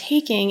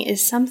undertaking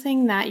is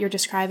something that you're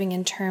describing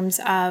in terms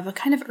of a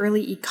kind of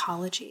early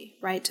ecology,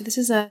 right? So this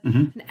is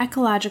an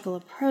ecological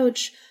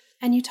approach.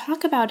 And you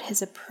talk about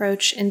his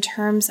approach in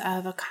terms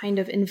of a kind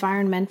of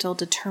environmental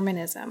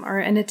determinism, or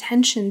an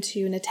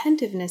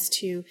attentiveness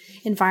to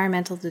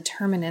environmental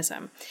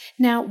determinism.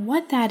 Now,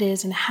 what that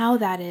is and how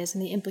that is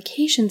and the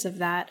implications of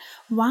that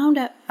wind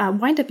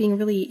up being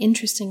really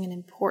interesting and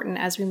important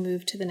as we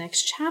move to the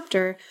next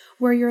chapter,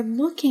 where you're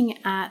looking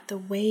at the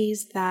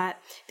ways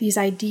that these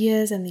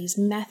ideas and these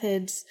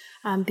methods,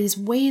 these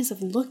ways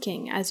of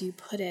looking, as you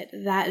put it,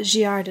 that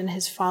Girard and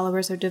his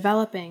followers are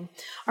developing,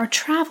 are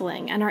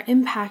traveling and are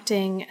impacting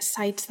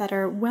sites that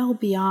are well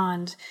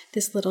beyond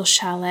this little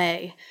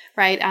chalet,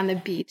 right, on the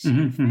beach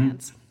in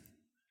France.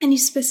 And you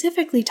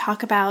specifically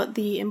talk about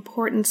the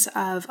importance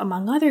of,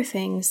 among other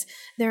things,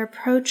 their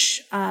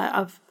approach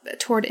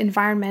toward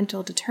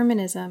environmental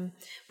determinism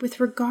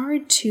with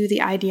regard to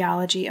the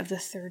ideology of the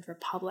Third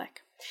Republic.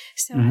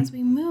 So as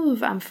we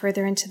move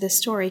further into this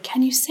story,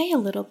 can you say a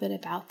little bit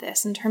about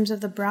this in terms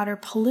of the broader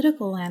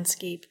political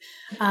landscape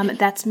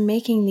that's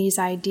making these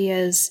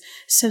ideas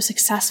so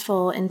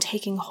successful in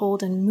taking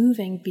hold and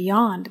moving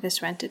beyond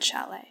this rented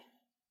chalet?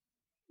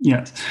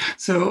 Yes.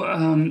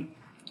 So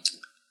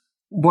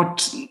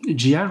what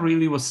Girard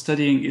really was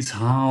studying is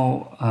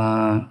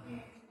how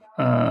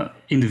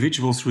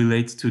individuals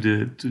relate to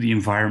the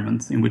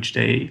environment in which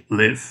they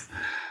live.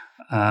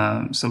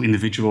 So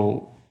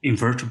individual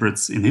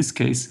invertebrates in his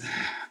case,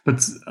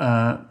 but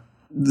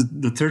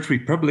the Third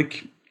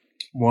Republic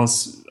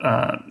was,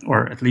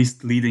 or at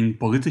least leading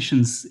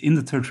politicians in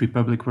the Third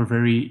Republic were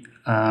very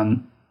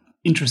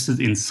interested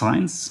in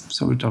science.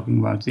 So we're talking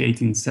about the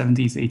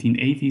 1870s,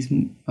 1880s,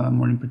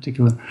 more in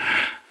particular,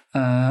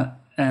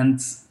 and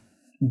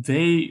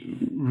they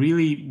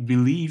really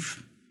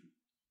believe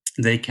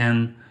they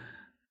can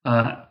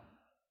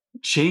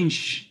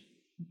change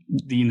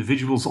the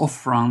individuals of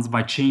France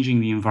by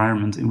changing the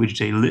environment in which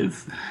they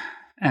live.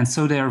 And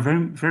so they are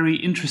very, very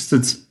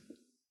interested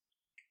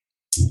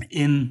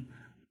in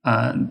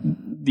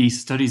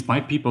these studies by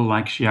people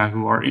like Girard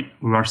who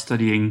are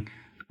studying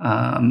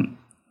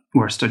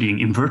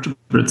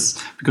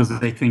invertebrates, because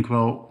they think,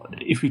 well,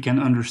 if we can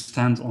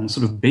understand on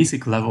sort of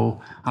basic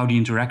level how the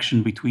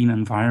interaction between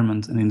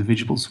environment and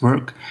individuals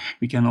work,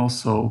 we can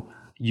also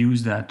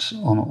use that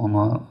on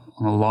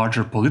a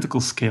larger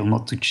political scale,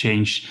 not to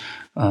change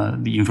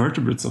the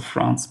invertebrates of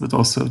France, but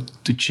also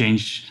to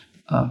change,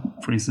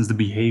 for instance, the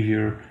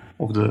behavior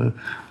of the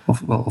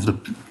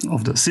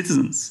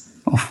citizens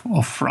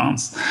of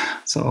France.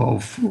 So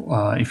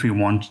if we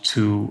want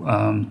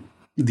to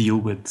deal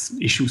with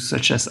issues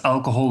such as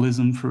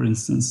alcoholism, for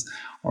instance,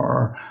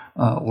 or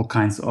all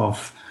kinds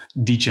of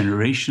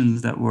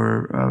degenerations that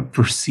were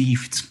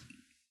perceived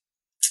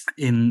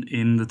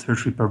in the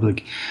Third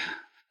Republic,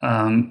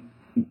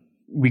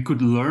 we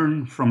could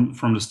learn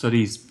from the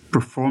studies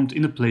performed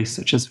in a place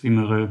such as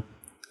Wimereux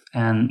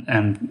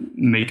and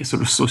make a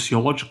sort of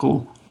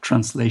sociological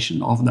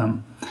translation of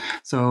them.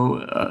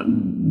 So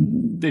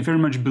they very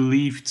much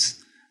believed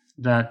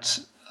that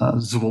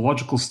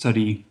zoological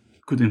study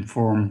could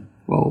inform,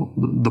 well,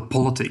 the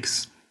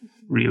politics,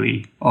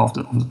 really, of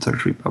the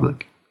Third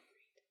Republic.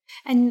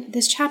 And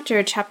this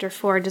chapter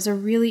 4, does a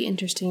really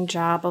interesting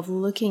job of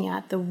looking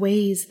at the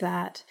ways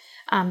that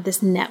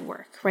this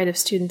network, right, of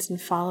students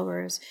and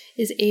followers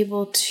is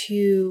able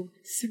to,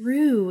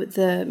 through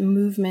the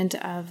movement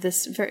of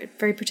this very,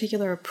 very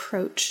particular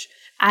approach,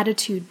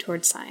 attitude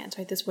towards science,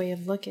 right, this way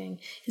of looking,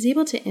 is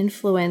able to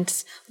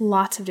influence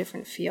lots of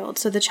different fields.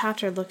 So the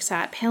chapter looks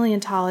at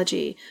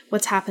paleontology,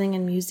 what's happening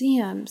in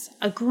museums,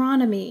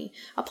 agronomy,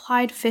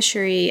 applied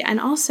fishery, and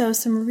also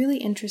some really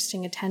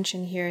interesting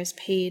attention here is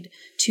paid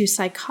to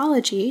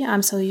psychology.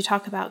 So you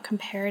talk about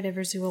comparative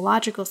or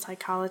zoological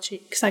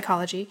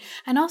psychology,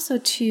 and also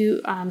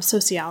to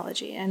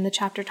sociology. And the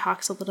chapter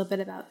talks a little bit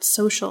about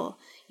social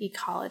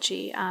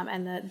ecology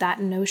and that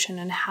notion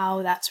and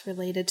how that's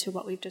related to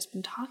what we've just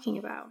been talking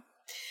about.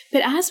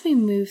 But as we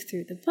move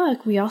through the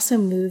book, we also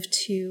move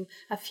to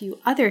a few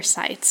other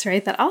sites,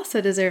 right, that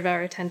also deserve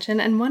our attention.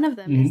 And one of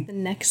them is the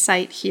next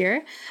site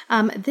here.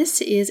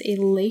 This is a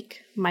lake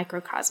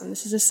microcosm.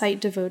 This is a site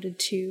devoted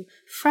to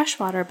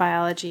freshwater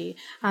biology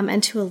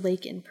and to a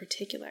lake in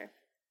particular.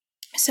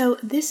 So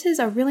this is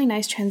a really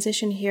nice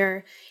transition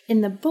here in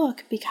the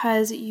book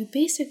because you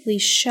basically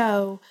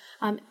show,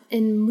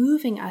 in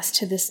moving us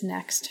to this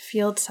next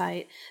field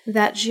site,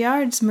 that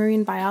Giard's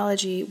marine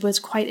biology was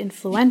quite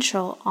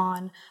influential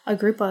on a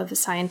group of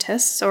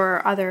scientists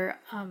or other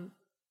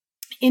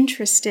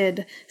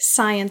interested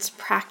science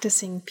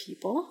practicing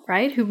people,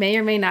 right, who may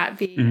or may not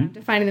be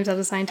defining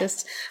themselves as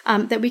scientists,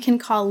 that we can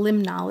call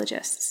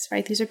limnologists,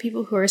 right? These are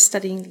people who are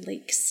studying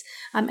lakes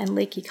and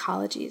lake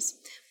ecologies.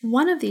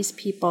 One of these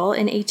people,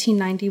 in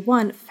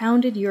 1891,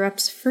 founded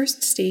Europe's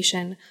first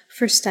station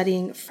for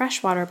studying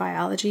freshwater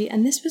biology,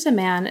 and this was a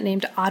man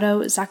named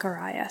Otto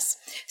Zacharias.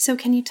 So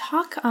can you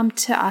talk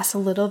to us a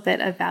little bit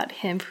about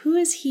him? Who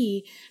is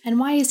he, and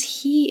why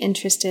is he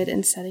interested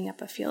in setting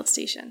up a field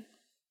station?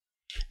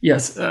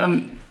 Yes,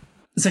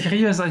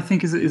 Zacharias, I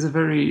think, is a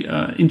very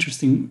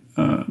interesting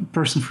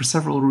person for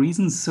several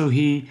reasons. So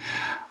he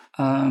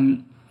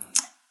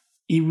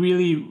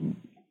really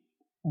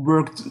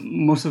worked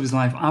most of his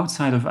life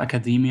outside of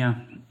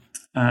academia,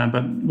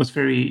 but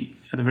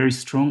had a very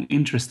strong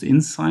interest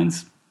in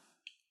science.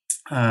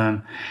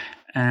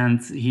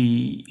 And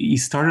he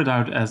started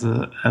out as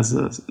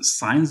a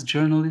science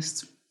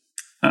journalist.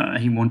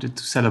 He wanted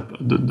to set up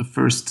the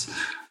first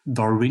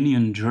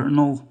Darwinian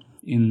journal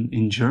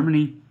in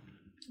Germany.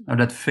 Now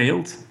that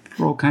failed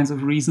for all kinds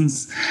of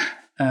reasons.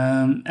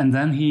 And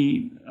then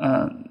he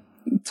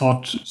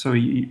thought, so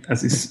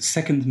as his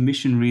second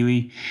mission,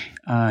 really,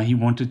 he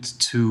wanted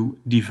to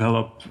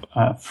develop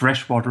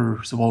freshwater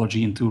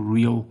zoology into a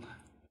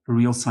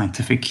real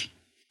scientific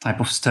type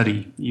of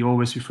study. He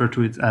always referred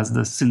to it as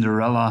the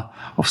Cinderella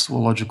of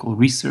zoological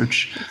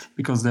research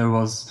because there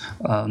was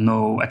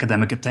no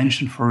academic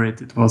attention for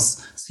it. It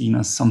was seen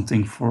as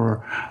something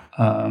for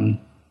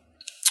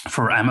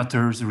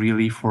amateurs,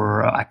 really,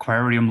 for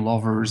aquarium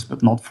lovers,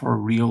 but not for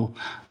real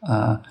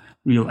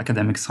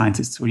academic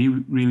scientists. So he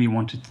really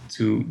wanted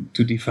to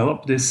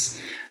develop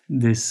this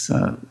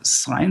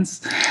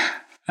science,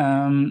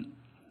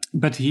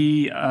 but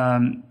he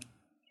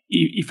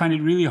found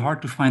it really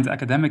hard to find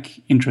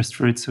academic interest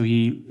for it. So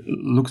he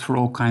looked for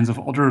all kinds of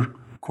other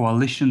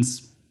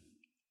coalitions,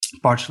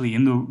 partially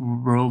in the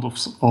world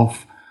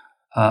of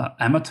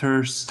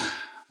amateurs,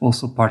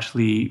 also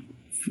partially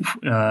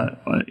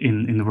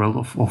in the world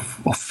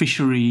of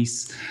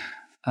fisheries,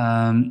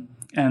 and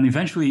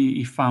eventually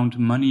he found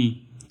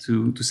money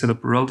to set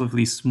up a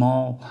relatively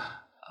small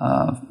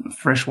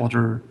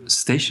freshwater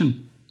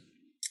station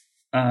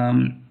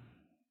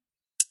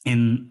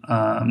in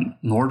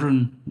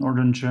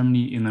northern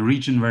Germany, in a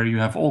region where you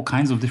have all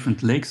kinds of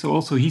different lakes. So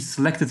also he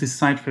selected his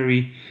site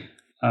very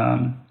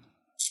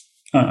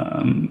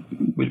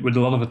with a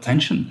lot of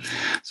attention.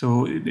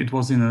 So it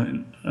was in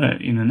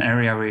an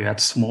area where you had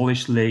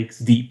smallish lakes,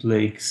 deep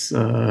lakes,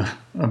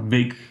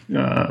 big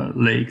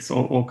lakes,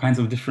 all kinds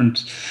of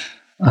different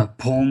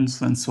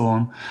ponds and so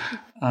on.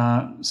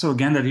 So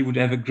again, that he would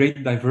have a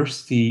great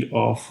diversity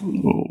of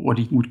what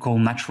he would call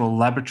natural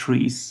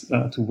laboratories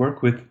to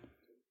work with.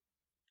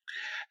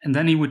 And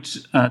then he would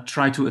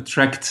try to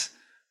attract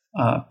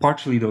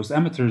partially those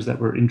amateurs that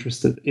were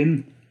interested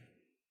in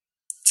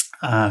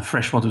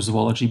freshwater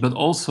zoology, but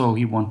also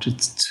he wanted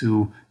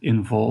to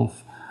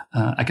involve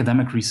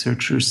academic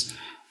researchers.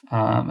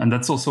 And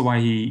that's also why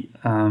he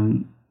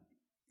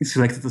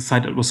selected a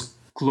site that was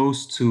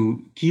close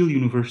to Kiel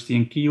University.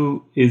 And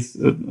Kiel is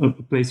a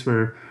place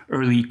where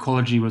early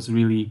ecology was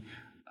really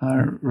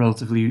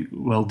relatively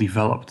well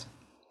developed.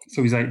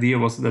 So his idea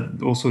was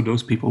that also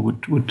those people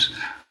would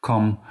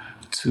come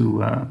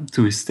to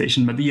his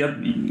station. But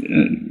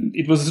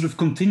it was a sort of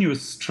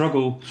continuous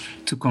struggle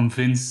to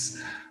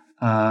convince,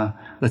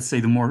 let's say,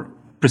 the more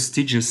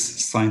prestigious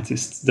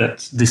scientists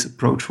that this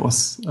approach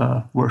was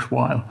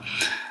worthwhile.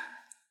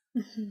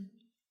 Mm-hmm.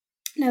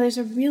 Now, there's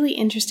a really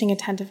interesting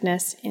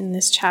attentiveness in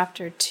this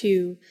chapter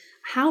to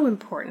how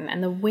important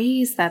and the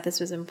ways that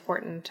this was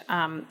important.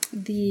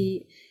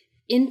 The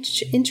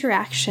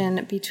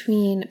interaction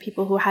between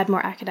people who had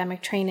more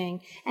academic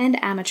training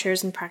and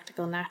amateurs and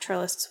practical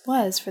naturalists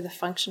was for the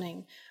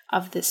functioning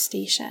of this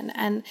station.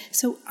 And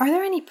so are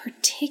there any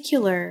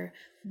particular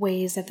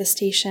ways that the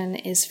station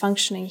is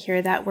functioning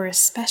here that were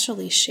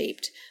especially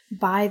shaped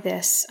by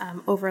this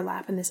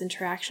overlap and this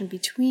interaction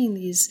between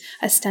these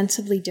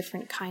ostensibly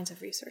different kinds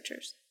of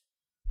researchers?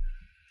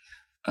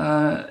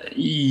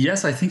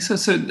 Yes, I think so.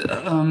 So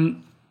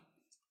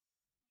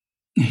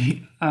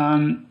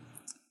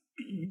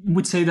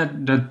would say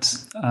that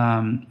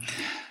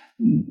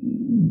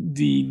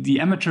the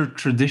amateur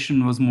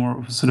tradition was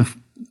more sort of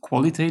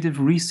qualitative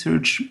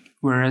research,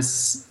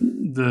 whereas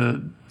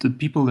the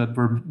people that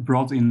were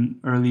brought in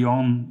early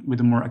on with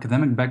a more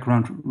academic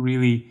background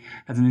really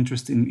had an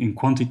interest in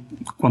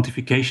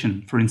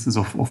quantification, for instance,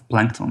 of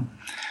plankton.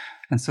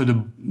 And so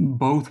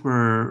both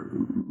were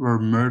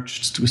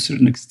merged to a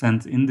certain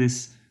extent in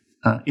this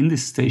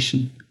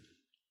station.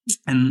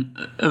 And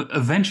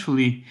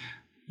eventually,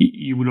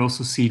 you would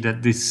also see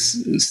that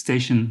this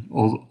station,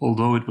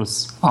 although it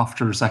was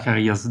after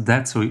Zacharias'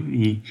 death, so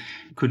he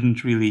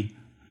couldn't really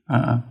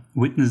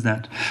witness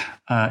that,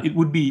 it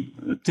would be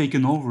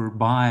taken over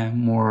by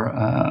more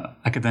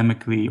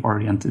academically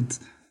oriented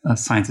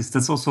scientists.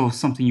 That's also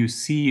something you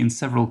see in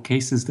several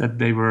cases, that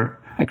they were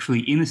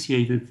actually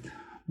initiated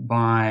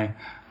by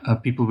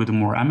people with a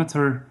more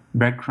amateur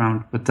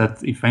background, but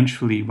that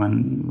eventually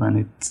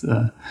when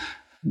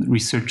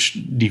research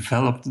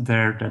developed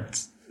there,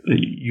 that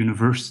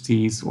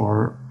universities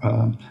or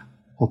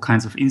all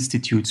kinds of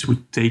institutes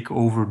would take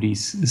over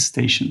these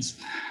stations.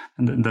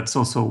 And that's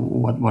also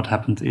what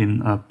happened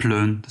in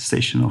Pleun, the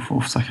station of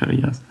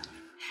Zacharias.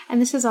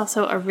 And this is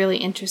also a really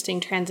interesting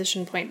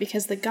transition point,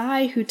 because the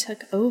guy who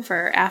took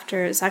over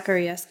after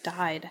Zacharias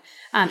died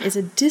is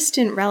a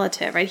distant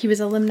relative, right? He was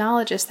a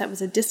limnologist that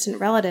was a distant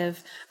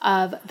relative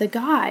of the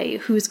guy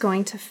who's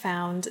going to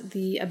found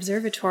the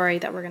observatory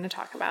that we're going to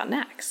talk about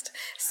next.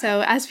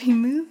 So as we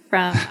move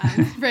from,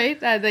 like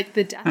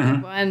the death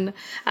of one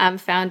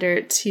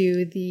founder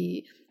to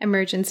the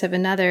emergence of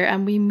another,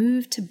 we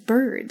move to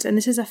birds. And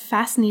this is a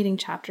fascinating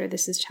chapter.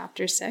 This is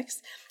chapter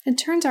 6. It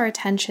turns our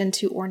attention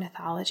to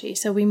ornithology.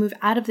 So we move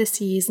out of the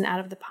seas and out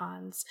of the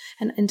ponds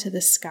and into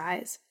the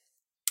skies.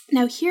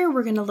 Now here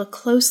we're going to look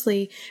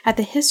closely at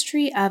the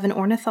history of an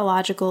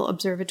ornithological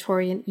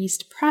observatory in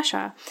East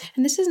Prussia.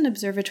 And this is an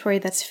observatory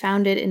that's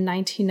founded in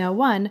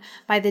 1901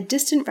 by the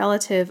distant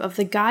relative of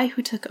the guy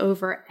who took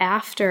over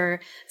after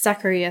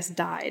Zacharias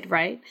died,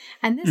 right?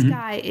 And this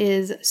guy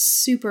is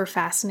super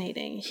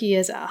fascinating. He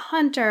is a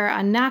hunter,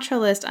 a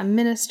naturalist, a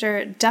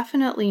minister,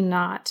 definitely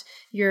not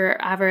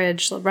your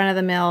average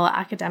run-of-the-mill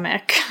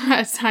academic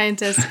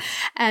scientist.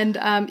 And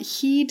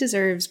he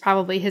deserves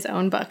probably his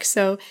own book.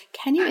 So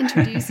can you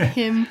introduce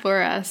him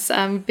for us,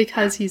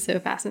 because he's so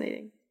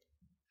fascinating?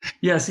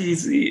 Yes,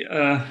 he's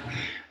an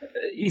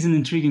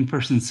intriguing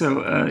person.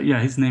 So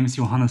his name is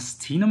Johannes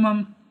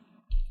Thienemann.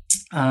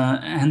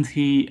 And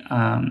he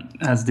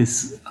has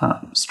this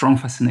strong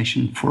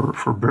fascination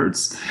for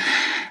birds.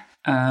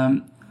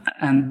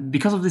 And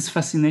because of this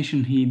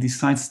fascination, he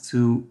decides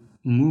to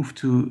move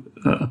to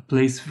a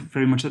place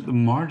very much at the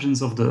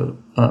margins of the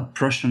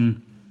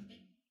Prussian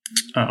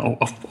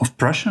of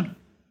Prussia,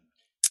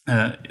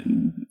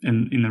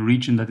 in a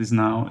region that is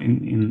now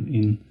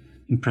in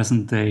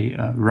present day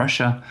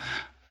Russia,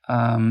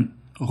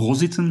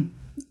 Rositten,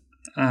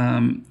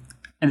 and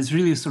it's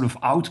really a sort of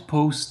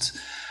outpost.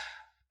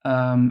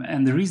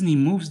 And the reason he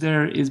moves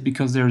there is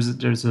because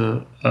there's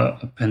a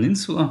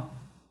peninsula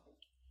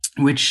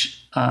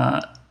which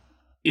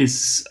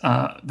is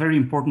very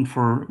important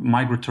for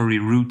migratory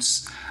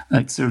routes.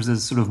 It serves as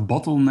a sort of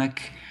bottleneck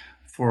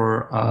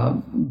for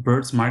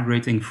birds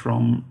migrating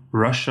from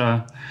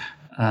Russia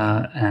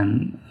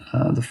and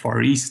the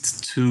Far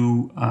East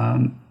to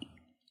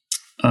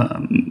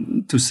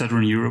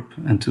Southern Europe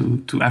and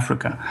to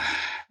Africa.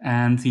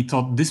 And he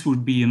thought this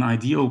would be an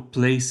ideal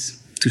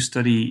place to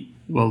study,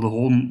 the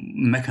whole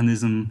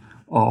mechanism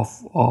of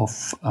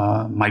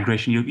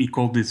migration. He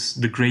called this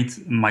the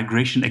Great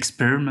Migration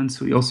Experiment.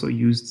 So he also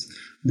used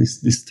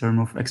this term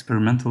of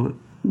experimental,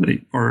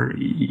 or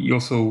he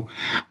also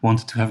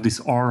wanted to have this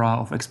aura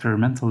of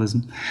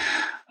experimentalism.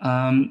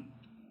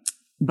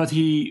 But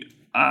he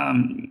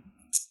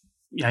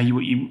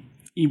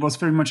he was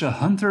very much a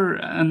hunter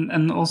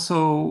and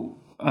also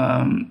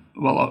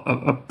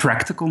a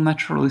practical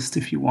naturalist,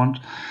 if you want.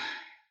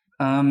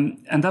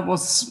 And that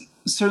was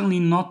certainly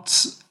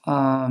not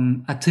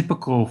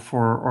atypical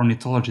for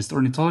ornithologists.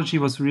 Ornithology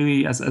was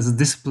really, as a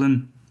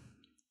discipline,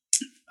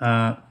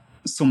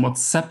 somewhat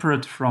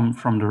separate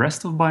from the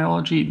rest of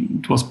biology.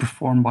 It was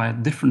performed by a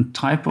different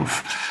type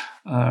of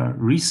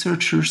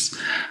researchers.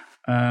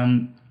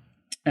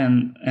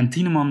 And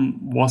Thienemann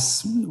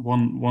was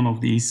one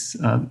of these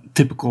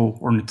typical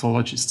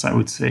ornithologists, I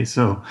would say.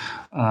 So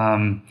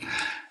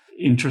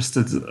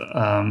interested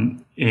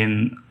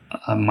in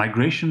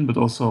migration, but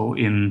also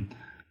in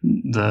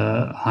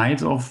the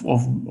height of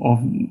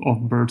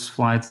birds'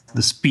 flight,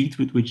 the speed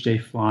with which they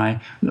fly,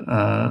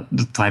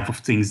 the type of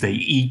things they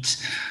eat,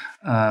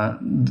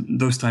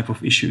 those type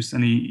of issues.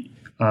 And he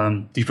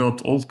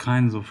developed all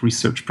kinds of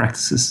research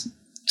practices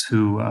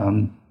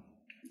to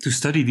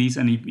study these,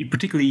 and he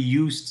particularly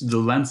used the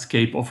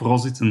landscape of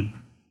Rositten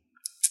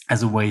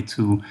as a way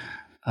to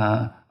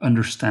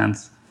understand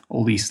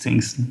all these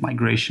things: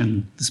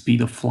 migration, the speed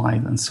of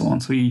flight, and so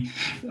on. So he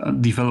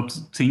developed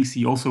things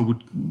he also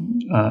would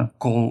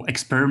call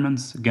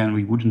experiments. Again,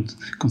 we wouldn't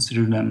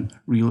consider them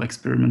real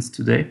experiments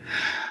today.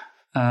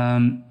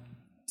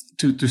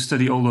 To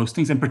study all those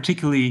things, and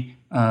particularly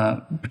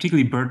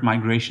bird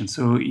migration.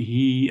 So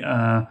he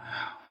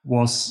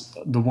was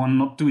the one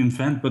not to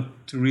invent,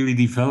 but to really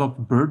develop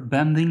bird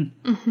banding.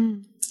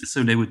 Mm-hmm.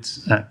 So they would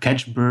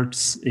catch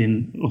birds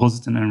in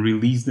Rositten and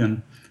release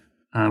them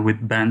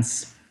with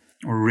bands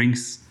or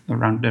rings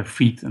around their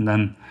feet, and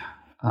then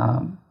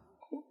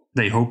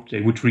they hoped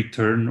they would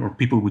return, or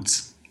people would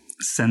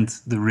send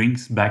the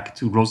rings back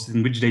to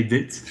Rositten, which they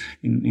did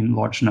in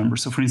large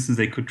numbers. So, for instance,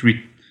 they could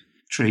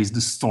trace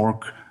the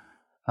stork,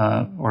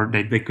 or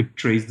they could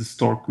trace the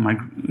stork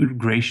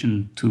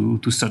migration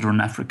to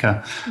southern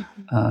Africa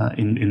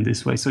in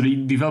this way. So they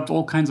developed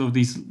all kinds of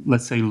these,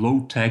 let's say,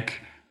 low-tech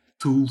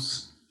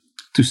tools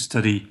to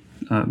study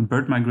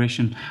bird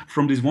migration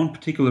from this one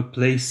particular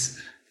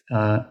place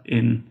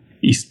in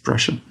East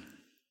Prussia.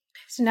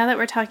 So now that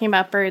we're talking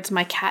about birds,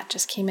 my cat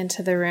just came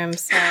into the room,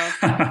 so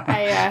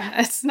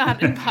it's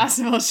not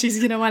impossible. She's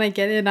going to want to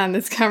get in on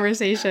this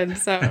conversation.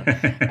 So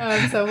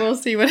we'll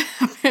see what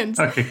happens.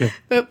 Okay, good.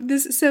 But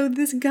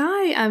this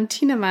guy,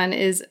 Thienemann,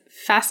 is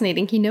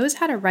fascinating. He knows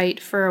how to write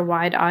for a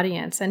wide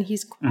audience, and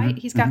he's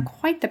got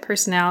quite the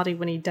personality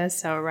when he does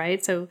so,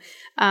 right? So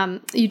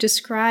you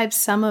describe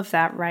some of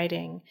that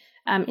writing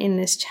in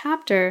this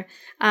chapter,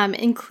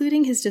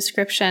 including his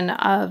description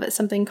of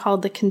something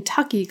called the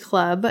Kentucky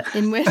Club,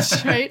 in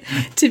which, right,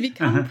 to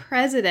become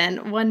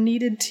president, one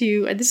needed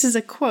to, this is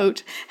a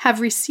quote, have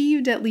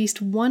received at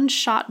least one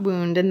shot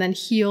wound and then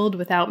healed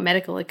without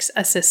medical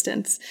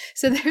assistance.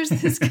 So there's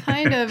this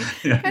kind of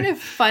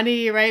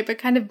funny, right, but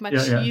kind of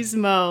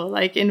machismo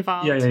like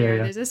involved here.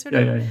 There's this sort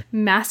of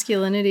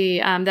masculinity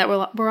that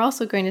we're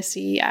also going to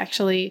see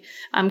actually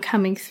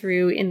coming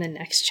through in the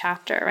next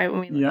chapter, right? When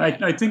we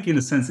look I think in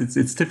a sense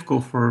it's typical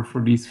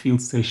for these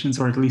field stations,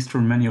 or at least for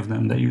many of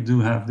them, that you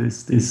do have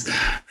this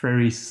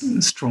very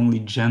strongly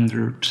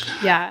gendered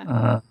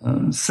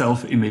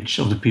self-image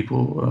of the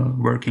people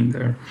working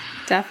there.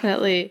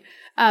 Definitely.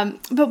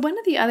 But one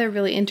of the other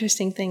really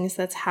interesting things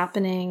that's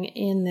happening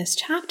in this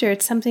chapter,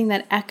 it's something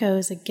that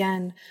echoes,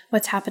 again,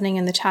 what's happening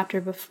in the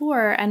chapter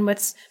before, and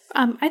what's,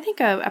 I think,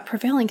 a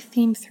prevailing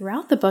theme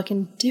throughout the book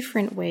in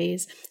different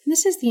ways. And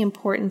this is the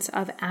importance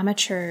of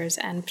amateurs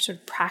and sort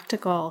of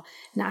practical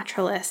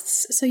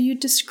naturalists. So you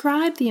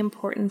describe the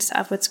importance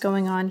of what's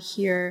going on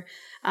here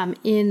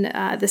in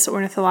this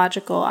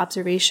Ornithological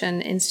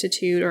Observation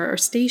Institute or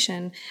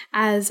station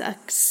as a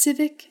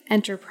civic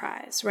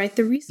enterprise, right?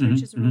 The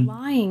research is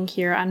relying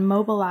here on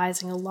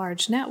mobilizing a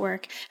large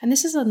network, and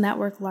this is a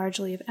network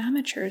largely of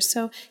amateurs.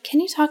 So can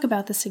you talk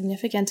about the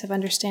significance of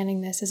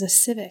understanding this as a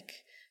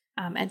civic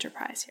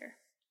enterprise here?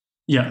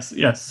 Yes.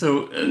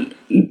 So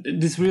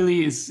this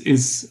really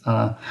is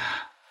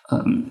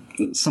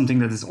something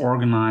that is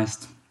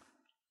organized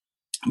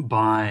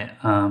by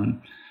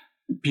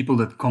people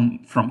that come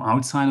from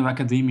outside of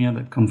academia,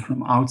 that come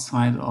from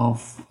outside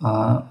of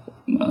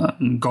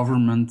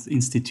government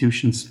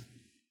institutions,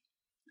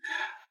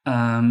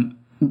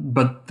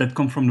 but that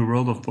come from the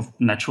world of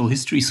natural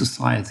history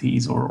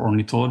societies or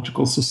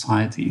ornithological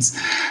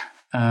societies,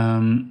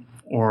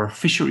 or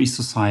fishery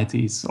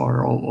societies,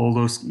 or all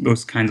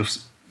those kinds of,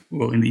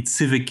 well, indeed,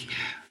 civic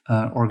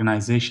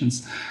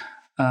organizations.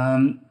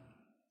 And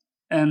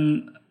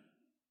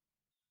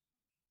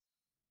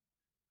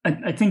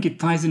I think it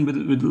ties in with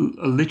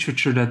a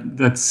literature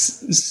that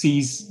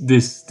sees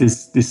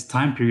this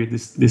time period,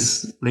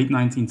 this late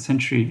 19th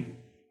century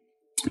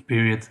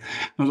period,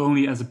 not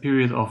only as a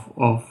period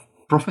of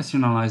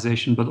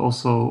professionalization, but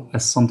also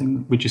as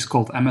something which is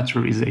called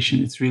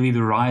amateurization. It's really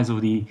the rise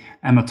of the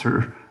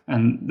amateur,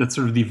 and that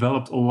sort of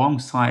developed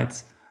alongside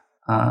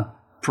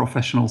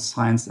professional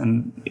science.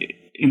 And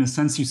in a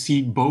sense, you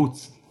see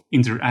both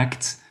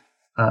interact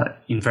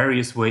in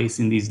various ways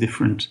in these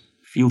different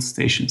field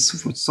stations.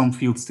 For some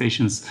field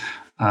stations,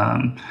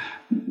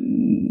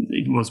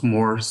 it was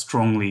more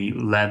strongly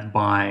led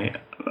by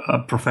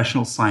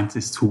professional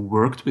scientists who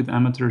worked with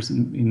amateurs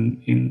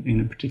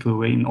in a particular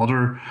way. In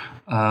other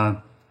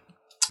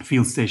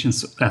field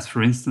stations, as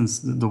for instance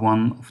the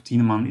one of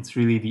Tienemann, it's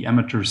really the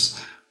amateurs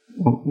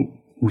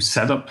who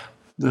set up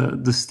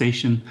the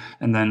station,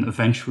 and then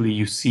eventually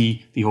you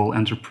see the whole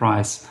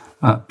enterprise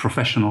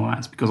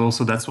professionalized, because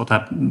also that's what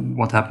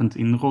happened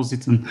in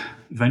Rositten.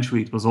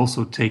 Eventually it was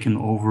also taken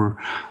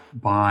over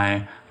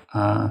by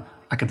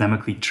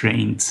academically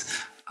trained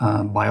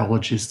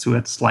biologists who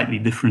had slightly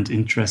different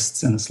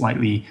interests and a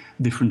slightly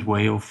different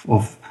way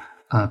of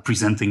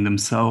presenting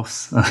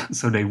themselves.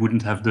 So they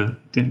wouldn't have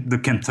the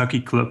Kentucky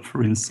Club,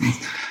 for instance.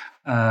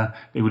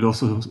 They would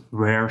also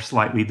wear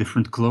slightly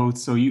different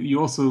clothes. So you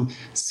also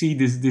see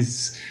this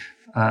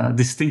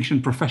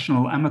distinction,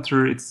 professional,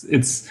 amateur.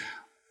 It's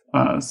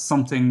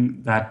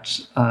something that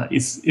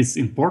is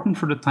important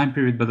for the time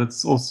period, but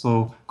it's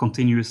also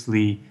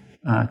continuously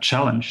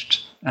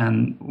challenged.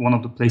 And one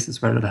of the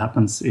places where that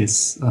happens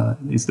is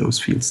those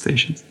field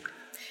stations.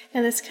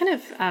 And this kind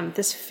of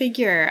this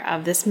figure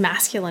of this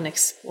masculine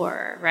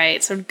explorer,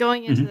 right? So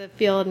going into the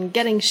field and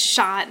getting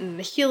shot and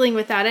healing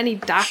without any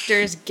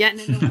doctors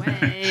getting in the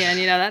way, and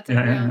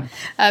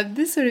that's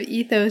this sort of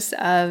ethos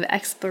of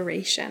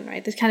exploration,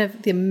 right? This kind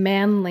of the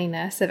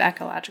manliness of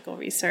ecological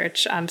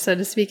research, so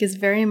to speak, is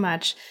very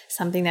much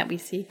something that we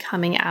see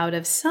coming out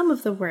of some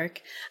of the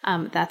work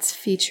that's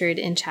featured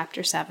in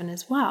Chapter 7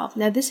 as well.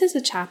 Now, this is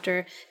a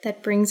chapter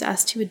that brings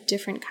us to a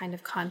different kind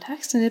of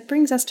context, and it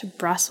brings us to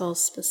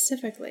Brussels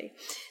specifically.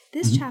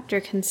 This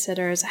chapter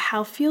considers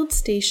how field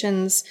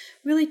stations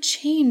really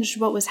changed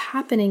what was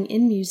happening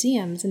in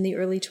museums in the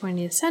early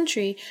 20th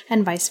century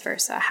and vice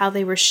versa, how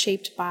they were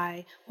shaped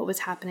by what was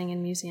happening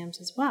in museums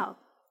as well.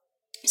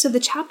 So the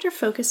chapter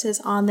focuses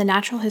on the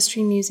Natural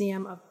History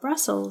Museum of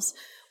Brussels,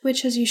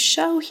 which, as you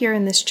show here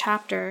in this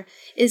chapter,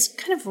 is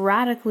kind of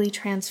radically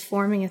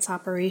transforming its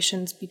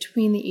operations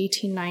between the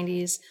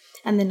 1890s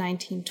and the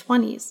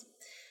 1920s.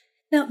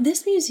 Now,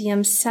 this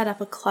museum set up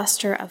a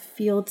cluster of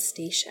field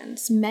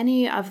stations.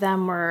 Many of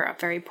them were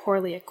very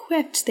poorly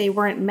equipped. They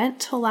weren't meant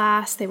to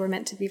last. They were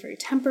meant to be very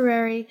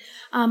temporary.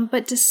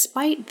 But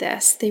despite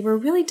this, they were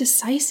really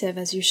decisive,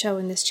 as you show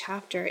in this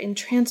chapter, in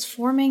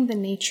transforming the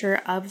nature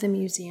of the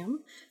museum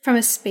from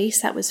a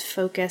space that was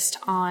focused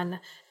on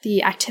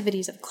the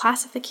activities of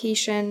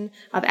classification,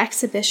 of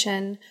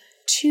exhibition,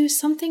 to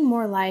something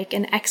more like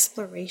an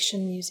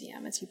exploration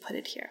museum, as you put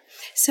it here.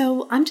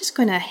 So I'm just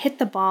going to hit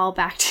the ball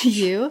back to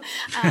you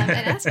and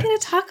ask you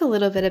to talk a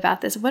little bit about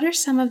this. What are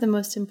some of the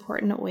most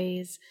important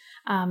ways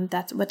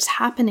that what's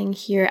happening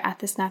here at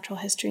this Natural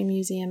History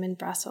Museum in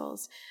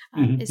Brussels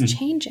is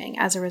changing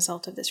as a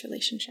result of this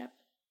relationship?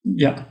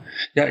 Yeah,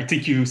 I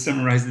think you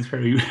summarized it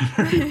very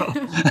well.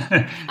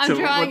 I'm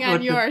drawing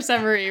on your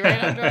summary,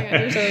 right? I'm drawing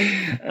on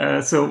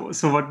your summary.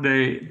 So what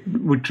they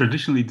would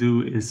traditionally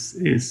do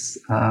is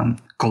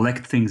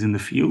collect things in the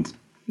field,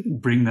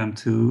 bring them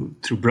to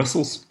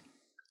Brussels,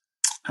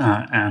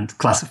 and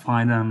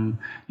classify them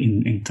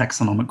in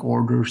taxonomic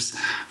orders.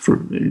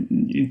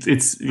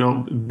 It's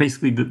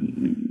basically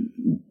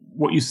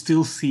what you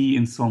still see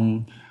in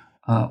some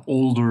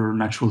older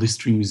natural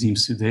history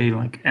museums today,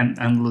 like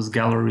endless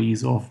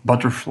galleries of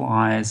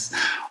butterflies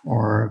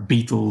or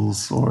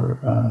beetles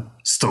or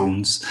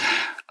stones,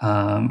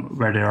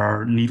 where they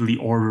are neatly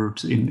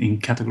ordered in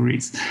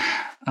categories.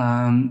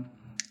 And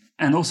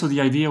also the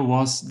idea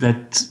was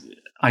that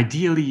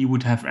ideally you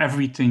would have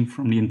everything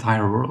from the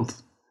entire world.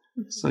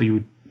 So you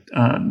would,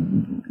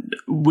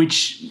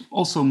 which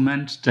also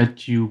meant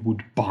that you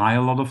would buy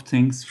a lot of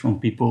things from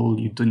people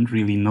you didn't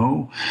really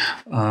know,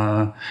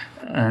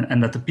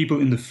 and that the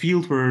people in the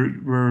field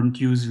weren't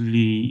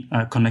usually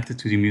connected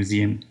to the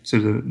museum. So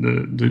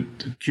the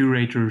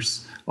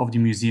curators of the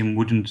museum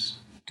wouldn't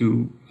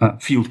do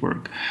field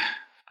work.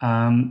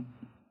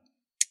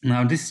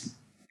 Now this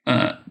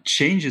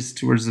changes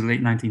towards the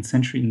late 19th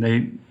century, and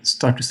they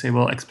start to say,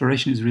 well,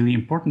 exploration is really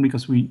important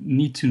because we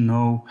need to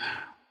know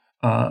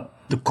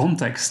the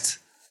context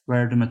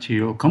where the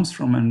material comes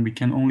from, and we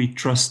can only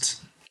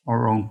trust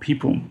our own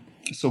people.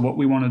 So what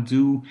we want to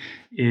do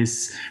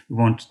is we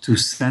want to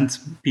send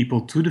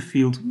people to the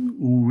field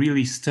who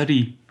really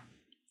study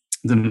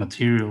the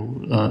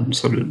material,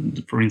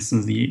 for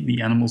instance,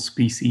 the animal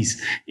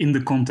species in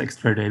the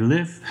context where they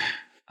live,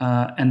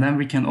 and then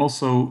we can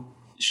also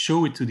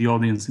show it to the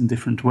audience in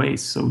different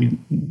ways. So we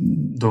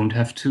don't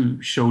have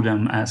to show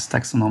them as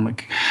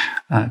taxonomic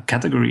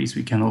categories.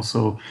 We can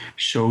also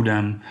show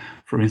them,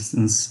 for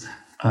instance,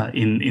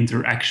 in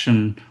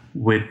interaction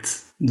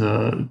with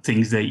the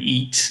things they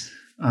eat.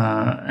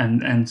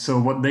 And so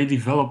what they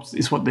developed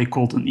is what they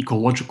called an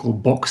ecological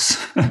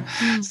box.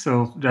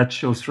 So that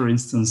shows, for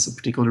instance, a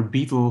particular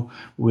beetle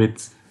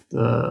with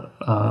the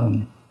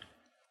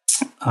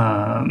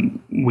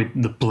with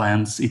the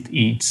plants it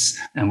eats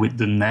and with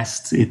the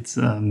nest it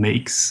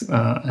makes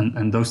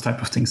and those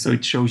type of things. So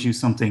it shows you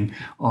something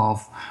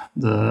of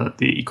the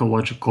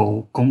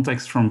ecological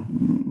context from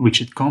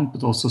which it comes,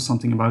 but also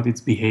something about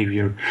its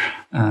behavior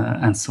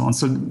and so on.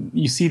 So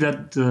you see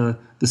that the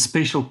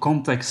spatial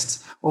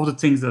context of the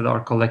things that are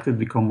collected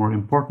become more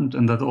important,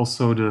 and that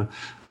also the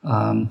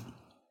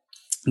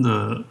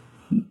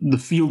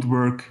field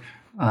work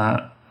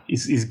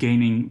is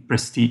gaining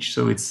prestige.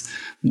 So it's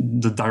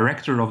the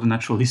director of the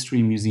Natural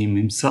History Museum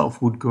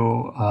himself would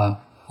go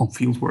on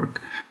field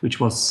work, which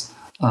was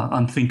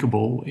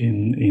unthinkable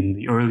in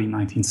the early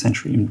 19th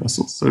century in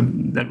Brussels. So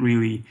that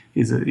really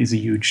is a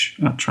huge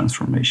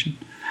transformation.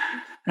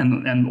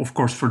 And of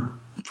course, for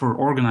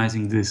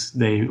organizing this,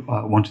 they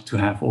wanted to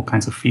have all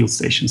kinds of field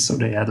stations. So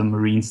they had a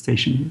marine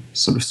station,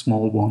 sort of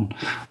small one,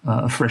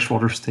 a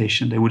freshwater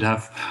station. They would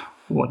have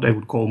what they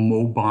would call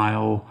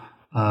mobile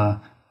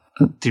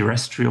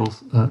terrestrial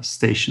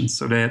stations.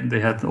 So they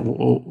had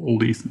all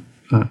these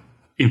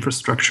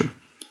infrastructure.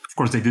 Of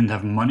course, they didn't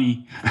have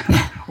money,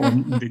 or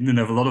they didn't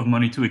have a lot of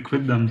money to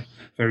equip them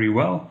very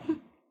well.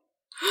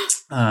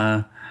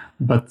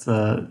 But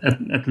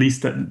at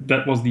least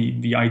that was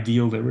the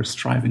ideal they were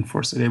striving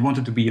for. So they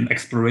wanted to be an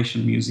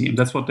exploration museum.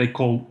 That's what they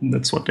called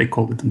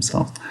it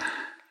themselves.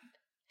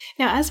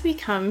 Now, as we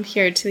come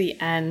here to the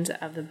end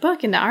of the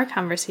book and our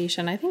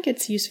conversation, I think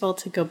it's useful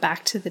to go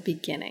back to the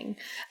beginning.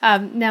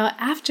 Now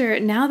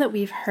that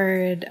we've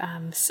heard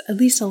at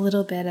least a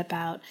little bit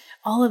about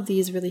all of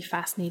these really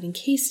fascinating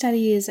case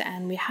studies,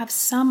 and we have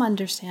some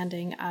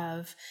understanding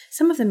of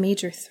some of the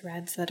major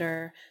threads that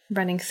are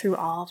running through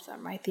all of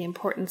them, right? The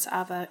importance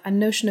of a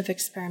notion of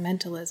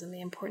experimentalism,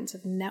 the importance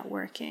of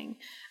networking,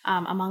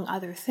 among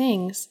other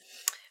things.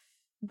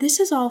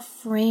 This is all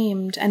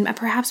framed, and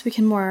perhaps we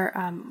can more,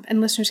 and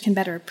listeners can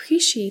better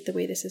appreciate the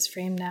way this is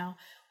framed now,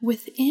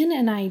 within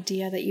an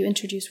idea that you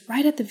introduced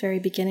right at the very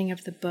beginning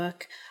of the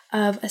book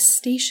of a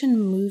station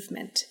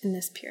movement in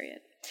this period.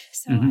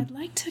 So I'd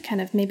like to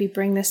kind of maybe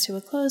bring this to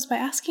a close by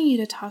asking you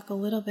to talk a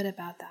little bit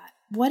about that.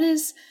 What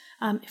is,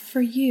 for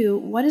you,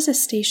 what is a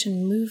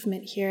station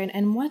movement here,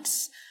 and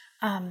what's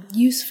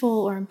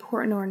useful or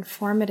important or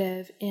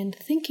informative in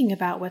thinking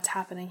about what's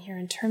happening here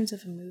in terms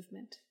of a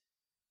movement?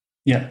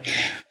 Yeah.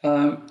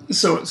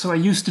 So I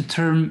use the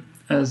term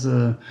as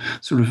a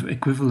sort of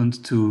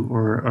equivalent to,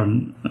 or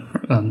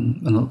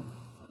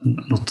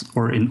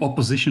in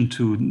opposition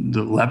to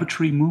the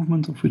laboratory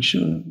movement, of which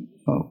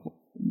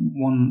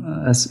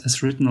one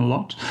has written a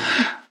lot.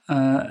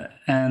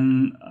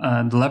 And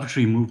the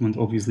laboratory movement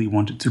obviously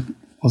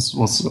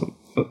was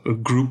a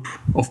group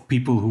of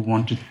people who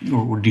wanted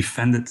or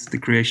defended the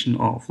creation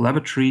of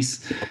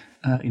laboratories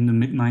in the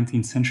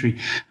mid-19th century.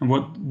 And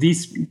what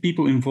these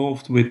people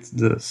involved with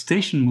the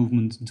station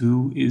movement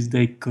do is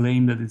they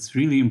claim that it's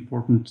really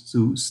important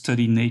to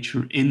study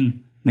nature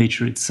in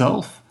nature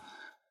itself,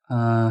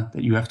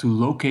 that you have to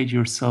locate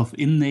yourself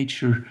in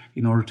nature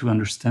in order to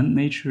understand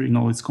nature in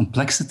all its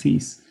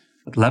complexities.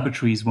 But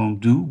laboratories won't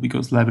do,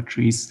 because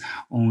laboratories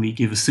only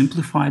give a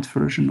simplified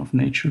version of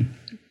nature.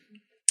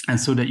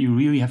 And so that you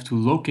really have to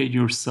locate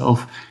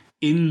yourself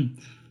in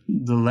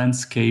the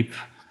landscape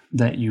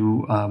that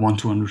you want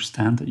to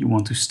understand, that you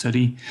want to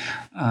study.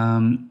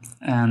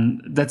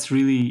 And that's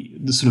really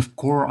the sort of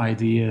core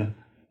idea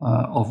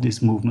of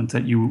this movement,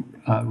 that you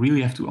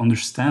really have to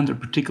understand a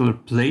particular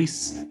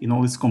place in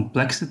all its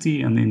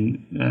complexity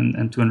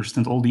and to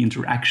understand all the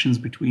interactions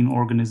between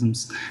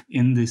organisms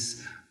in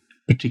this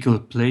particular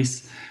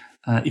place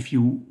if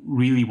you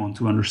really want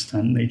to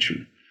understand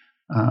nature.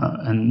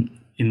 And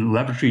in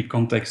laboratory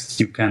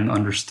contexts, you can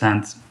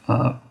understand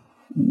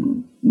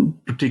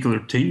particular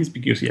things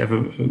because you have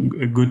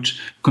a good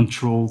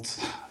controlled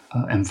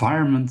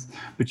environment,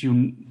 but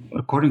you,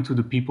 according to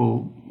the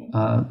people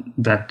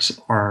that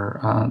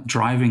are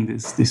driving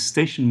this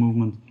station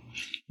movement,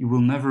 you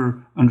will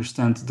never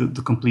understand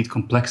the complete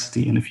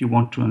complexity. And if you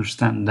want to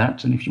understand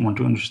that, and if you want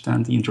to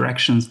understand the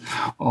interactions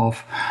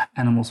of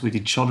animals with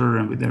each other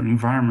and with their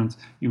environment,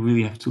 you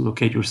really have to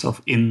locate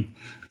yourself in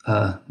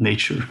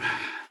nature.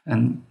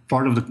 And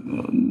part of the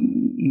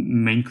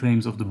main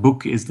claims of the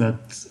book is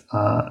that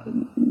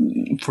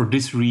for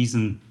this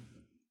reason,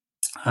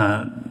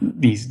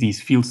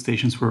 these field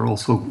stations were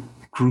also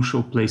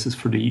crucial places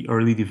for the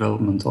early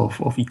development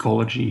of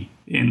ecology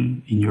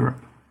in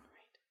Europe.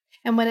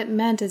 And what it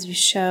meant, as you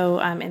show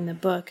in the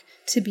book,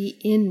 to be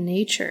in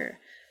nature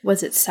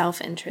was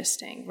itself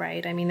interesting,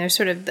 right? I mean, there's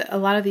sort of a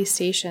lot of these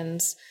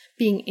stations,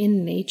 being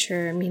in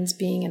nature means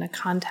being in a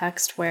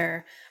context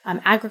where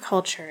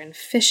agriculture and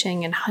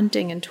fishing and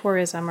hunting and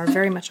tourism are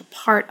very much a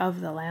part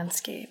of the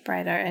landscape,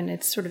 right? And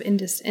it's sort of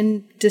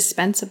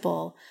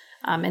indispensable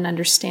in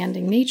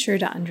understanding nature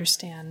to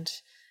understand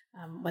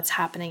what's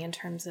happening in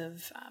terms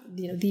of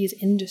these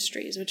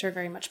industries, which are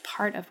very much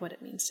part of what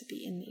it means to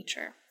be in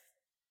nature.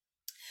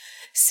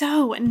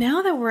 So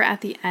now that we're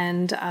at the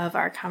end of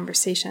our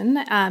conversation,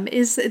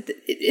 it's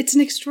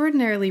an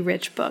extraordinarily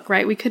rich book,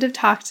 right? We could have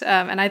talked,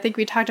 and I think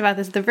we talked about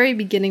this at the very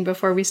beginning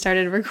before we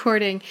started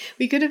recording,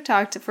 we could have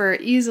talked for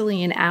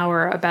easily an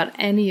hour about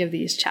any of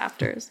these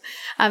chapters.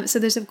 So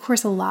there's, of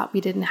course, a lot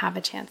we didn't have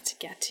a chance to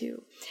get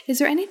to. Is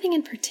there anything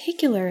in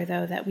particular,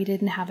 though, that we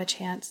didn't have a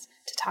chance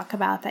to talk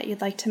about that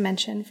you'd like to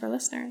mention for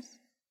listeners?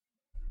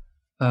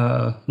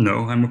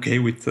 No, I'm okay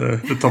with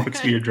the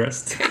topics we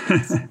addressed.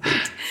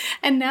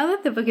 And now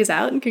that the book is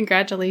out, and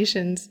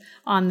congratulations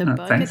on the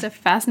book. Thanks. It's a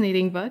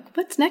fascinating book.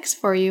 What's next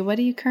for you? What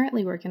are you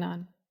currently working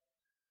on?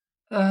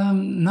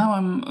 Now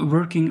I'm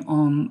working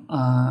on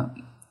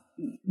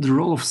the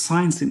role of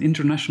science in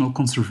international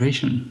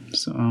conservation.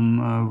 So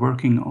I'm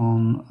working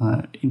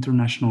on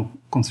international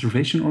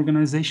conservation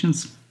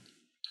organizations,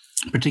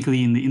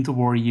 particularly in the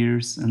interwar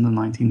years and the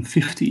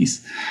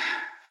 1950s.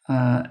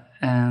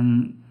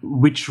 And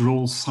which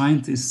role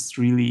scientists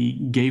really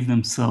gave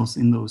themselves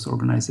in those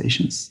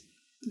organizations.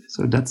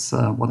 So that's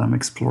what I'm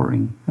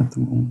exploring at the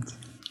moment.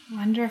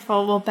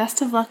 Wonderful. Well,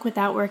 best of luck with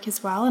that work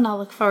as well. And I'll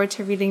look forward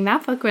to reading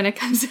that book when it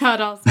comes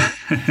out also.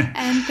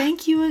 And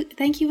thank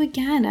you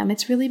again.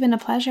 It's really been a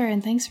pleasure,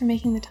 and thanks for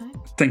making the time.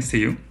 Thanks to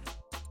you.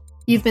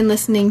 You've been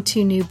listening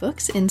to New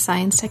Books in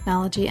Science,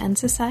 Technology, and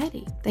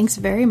Society. Thanks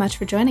very much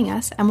for joining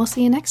us, and we'll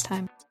see you next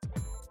time.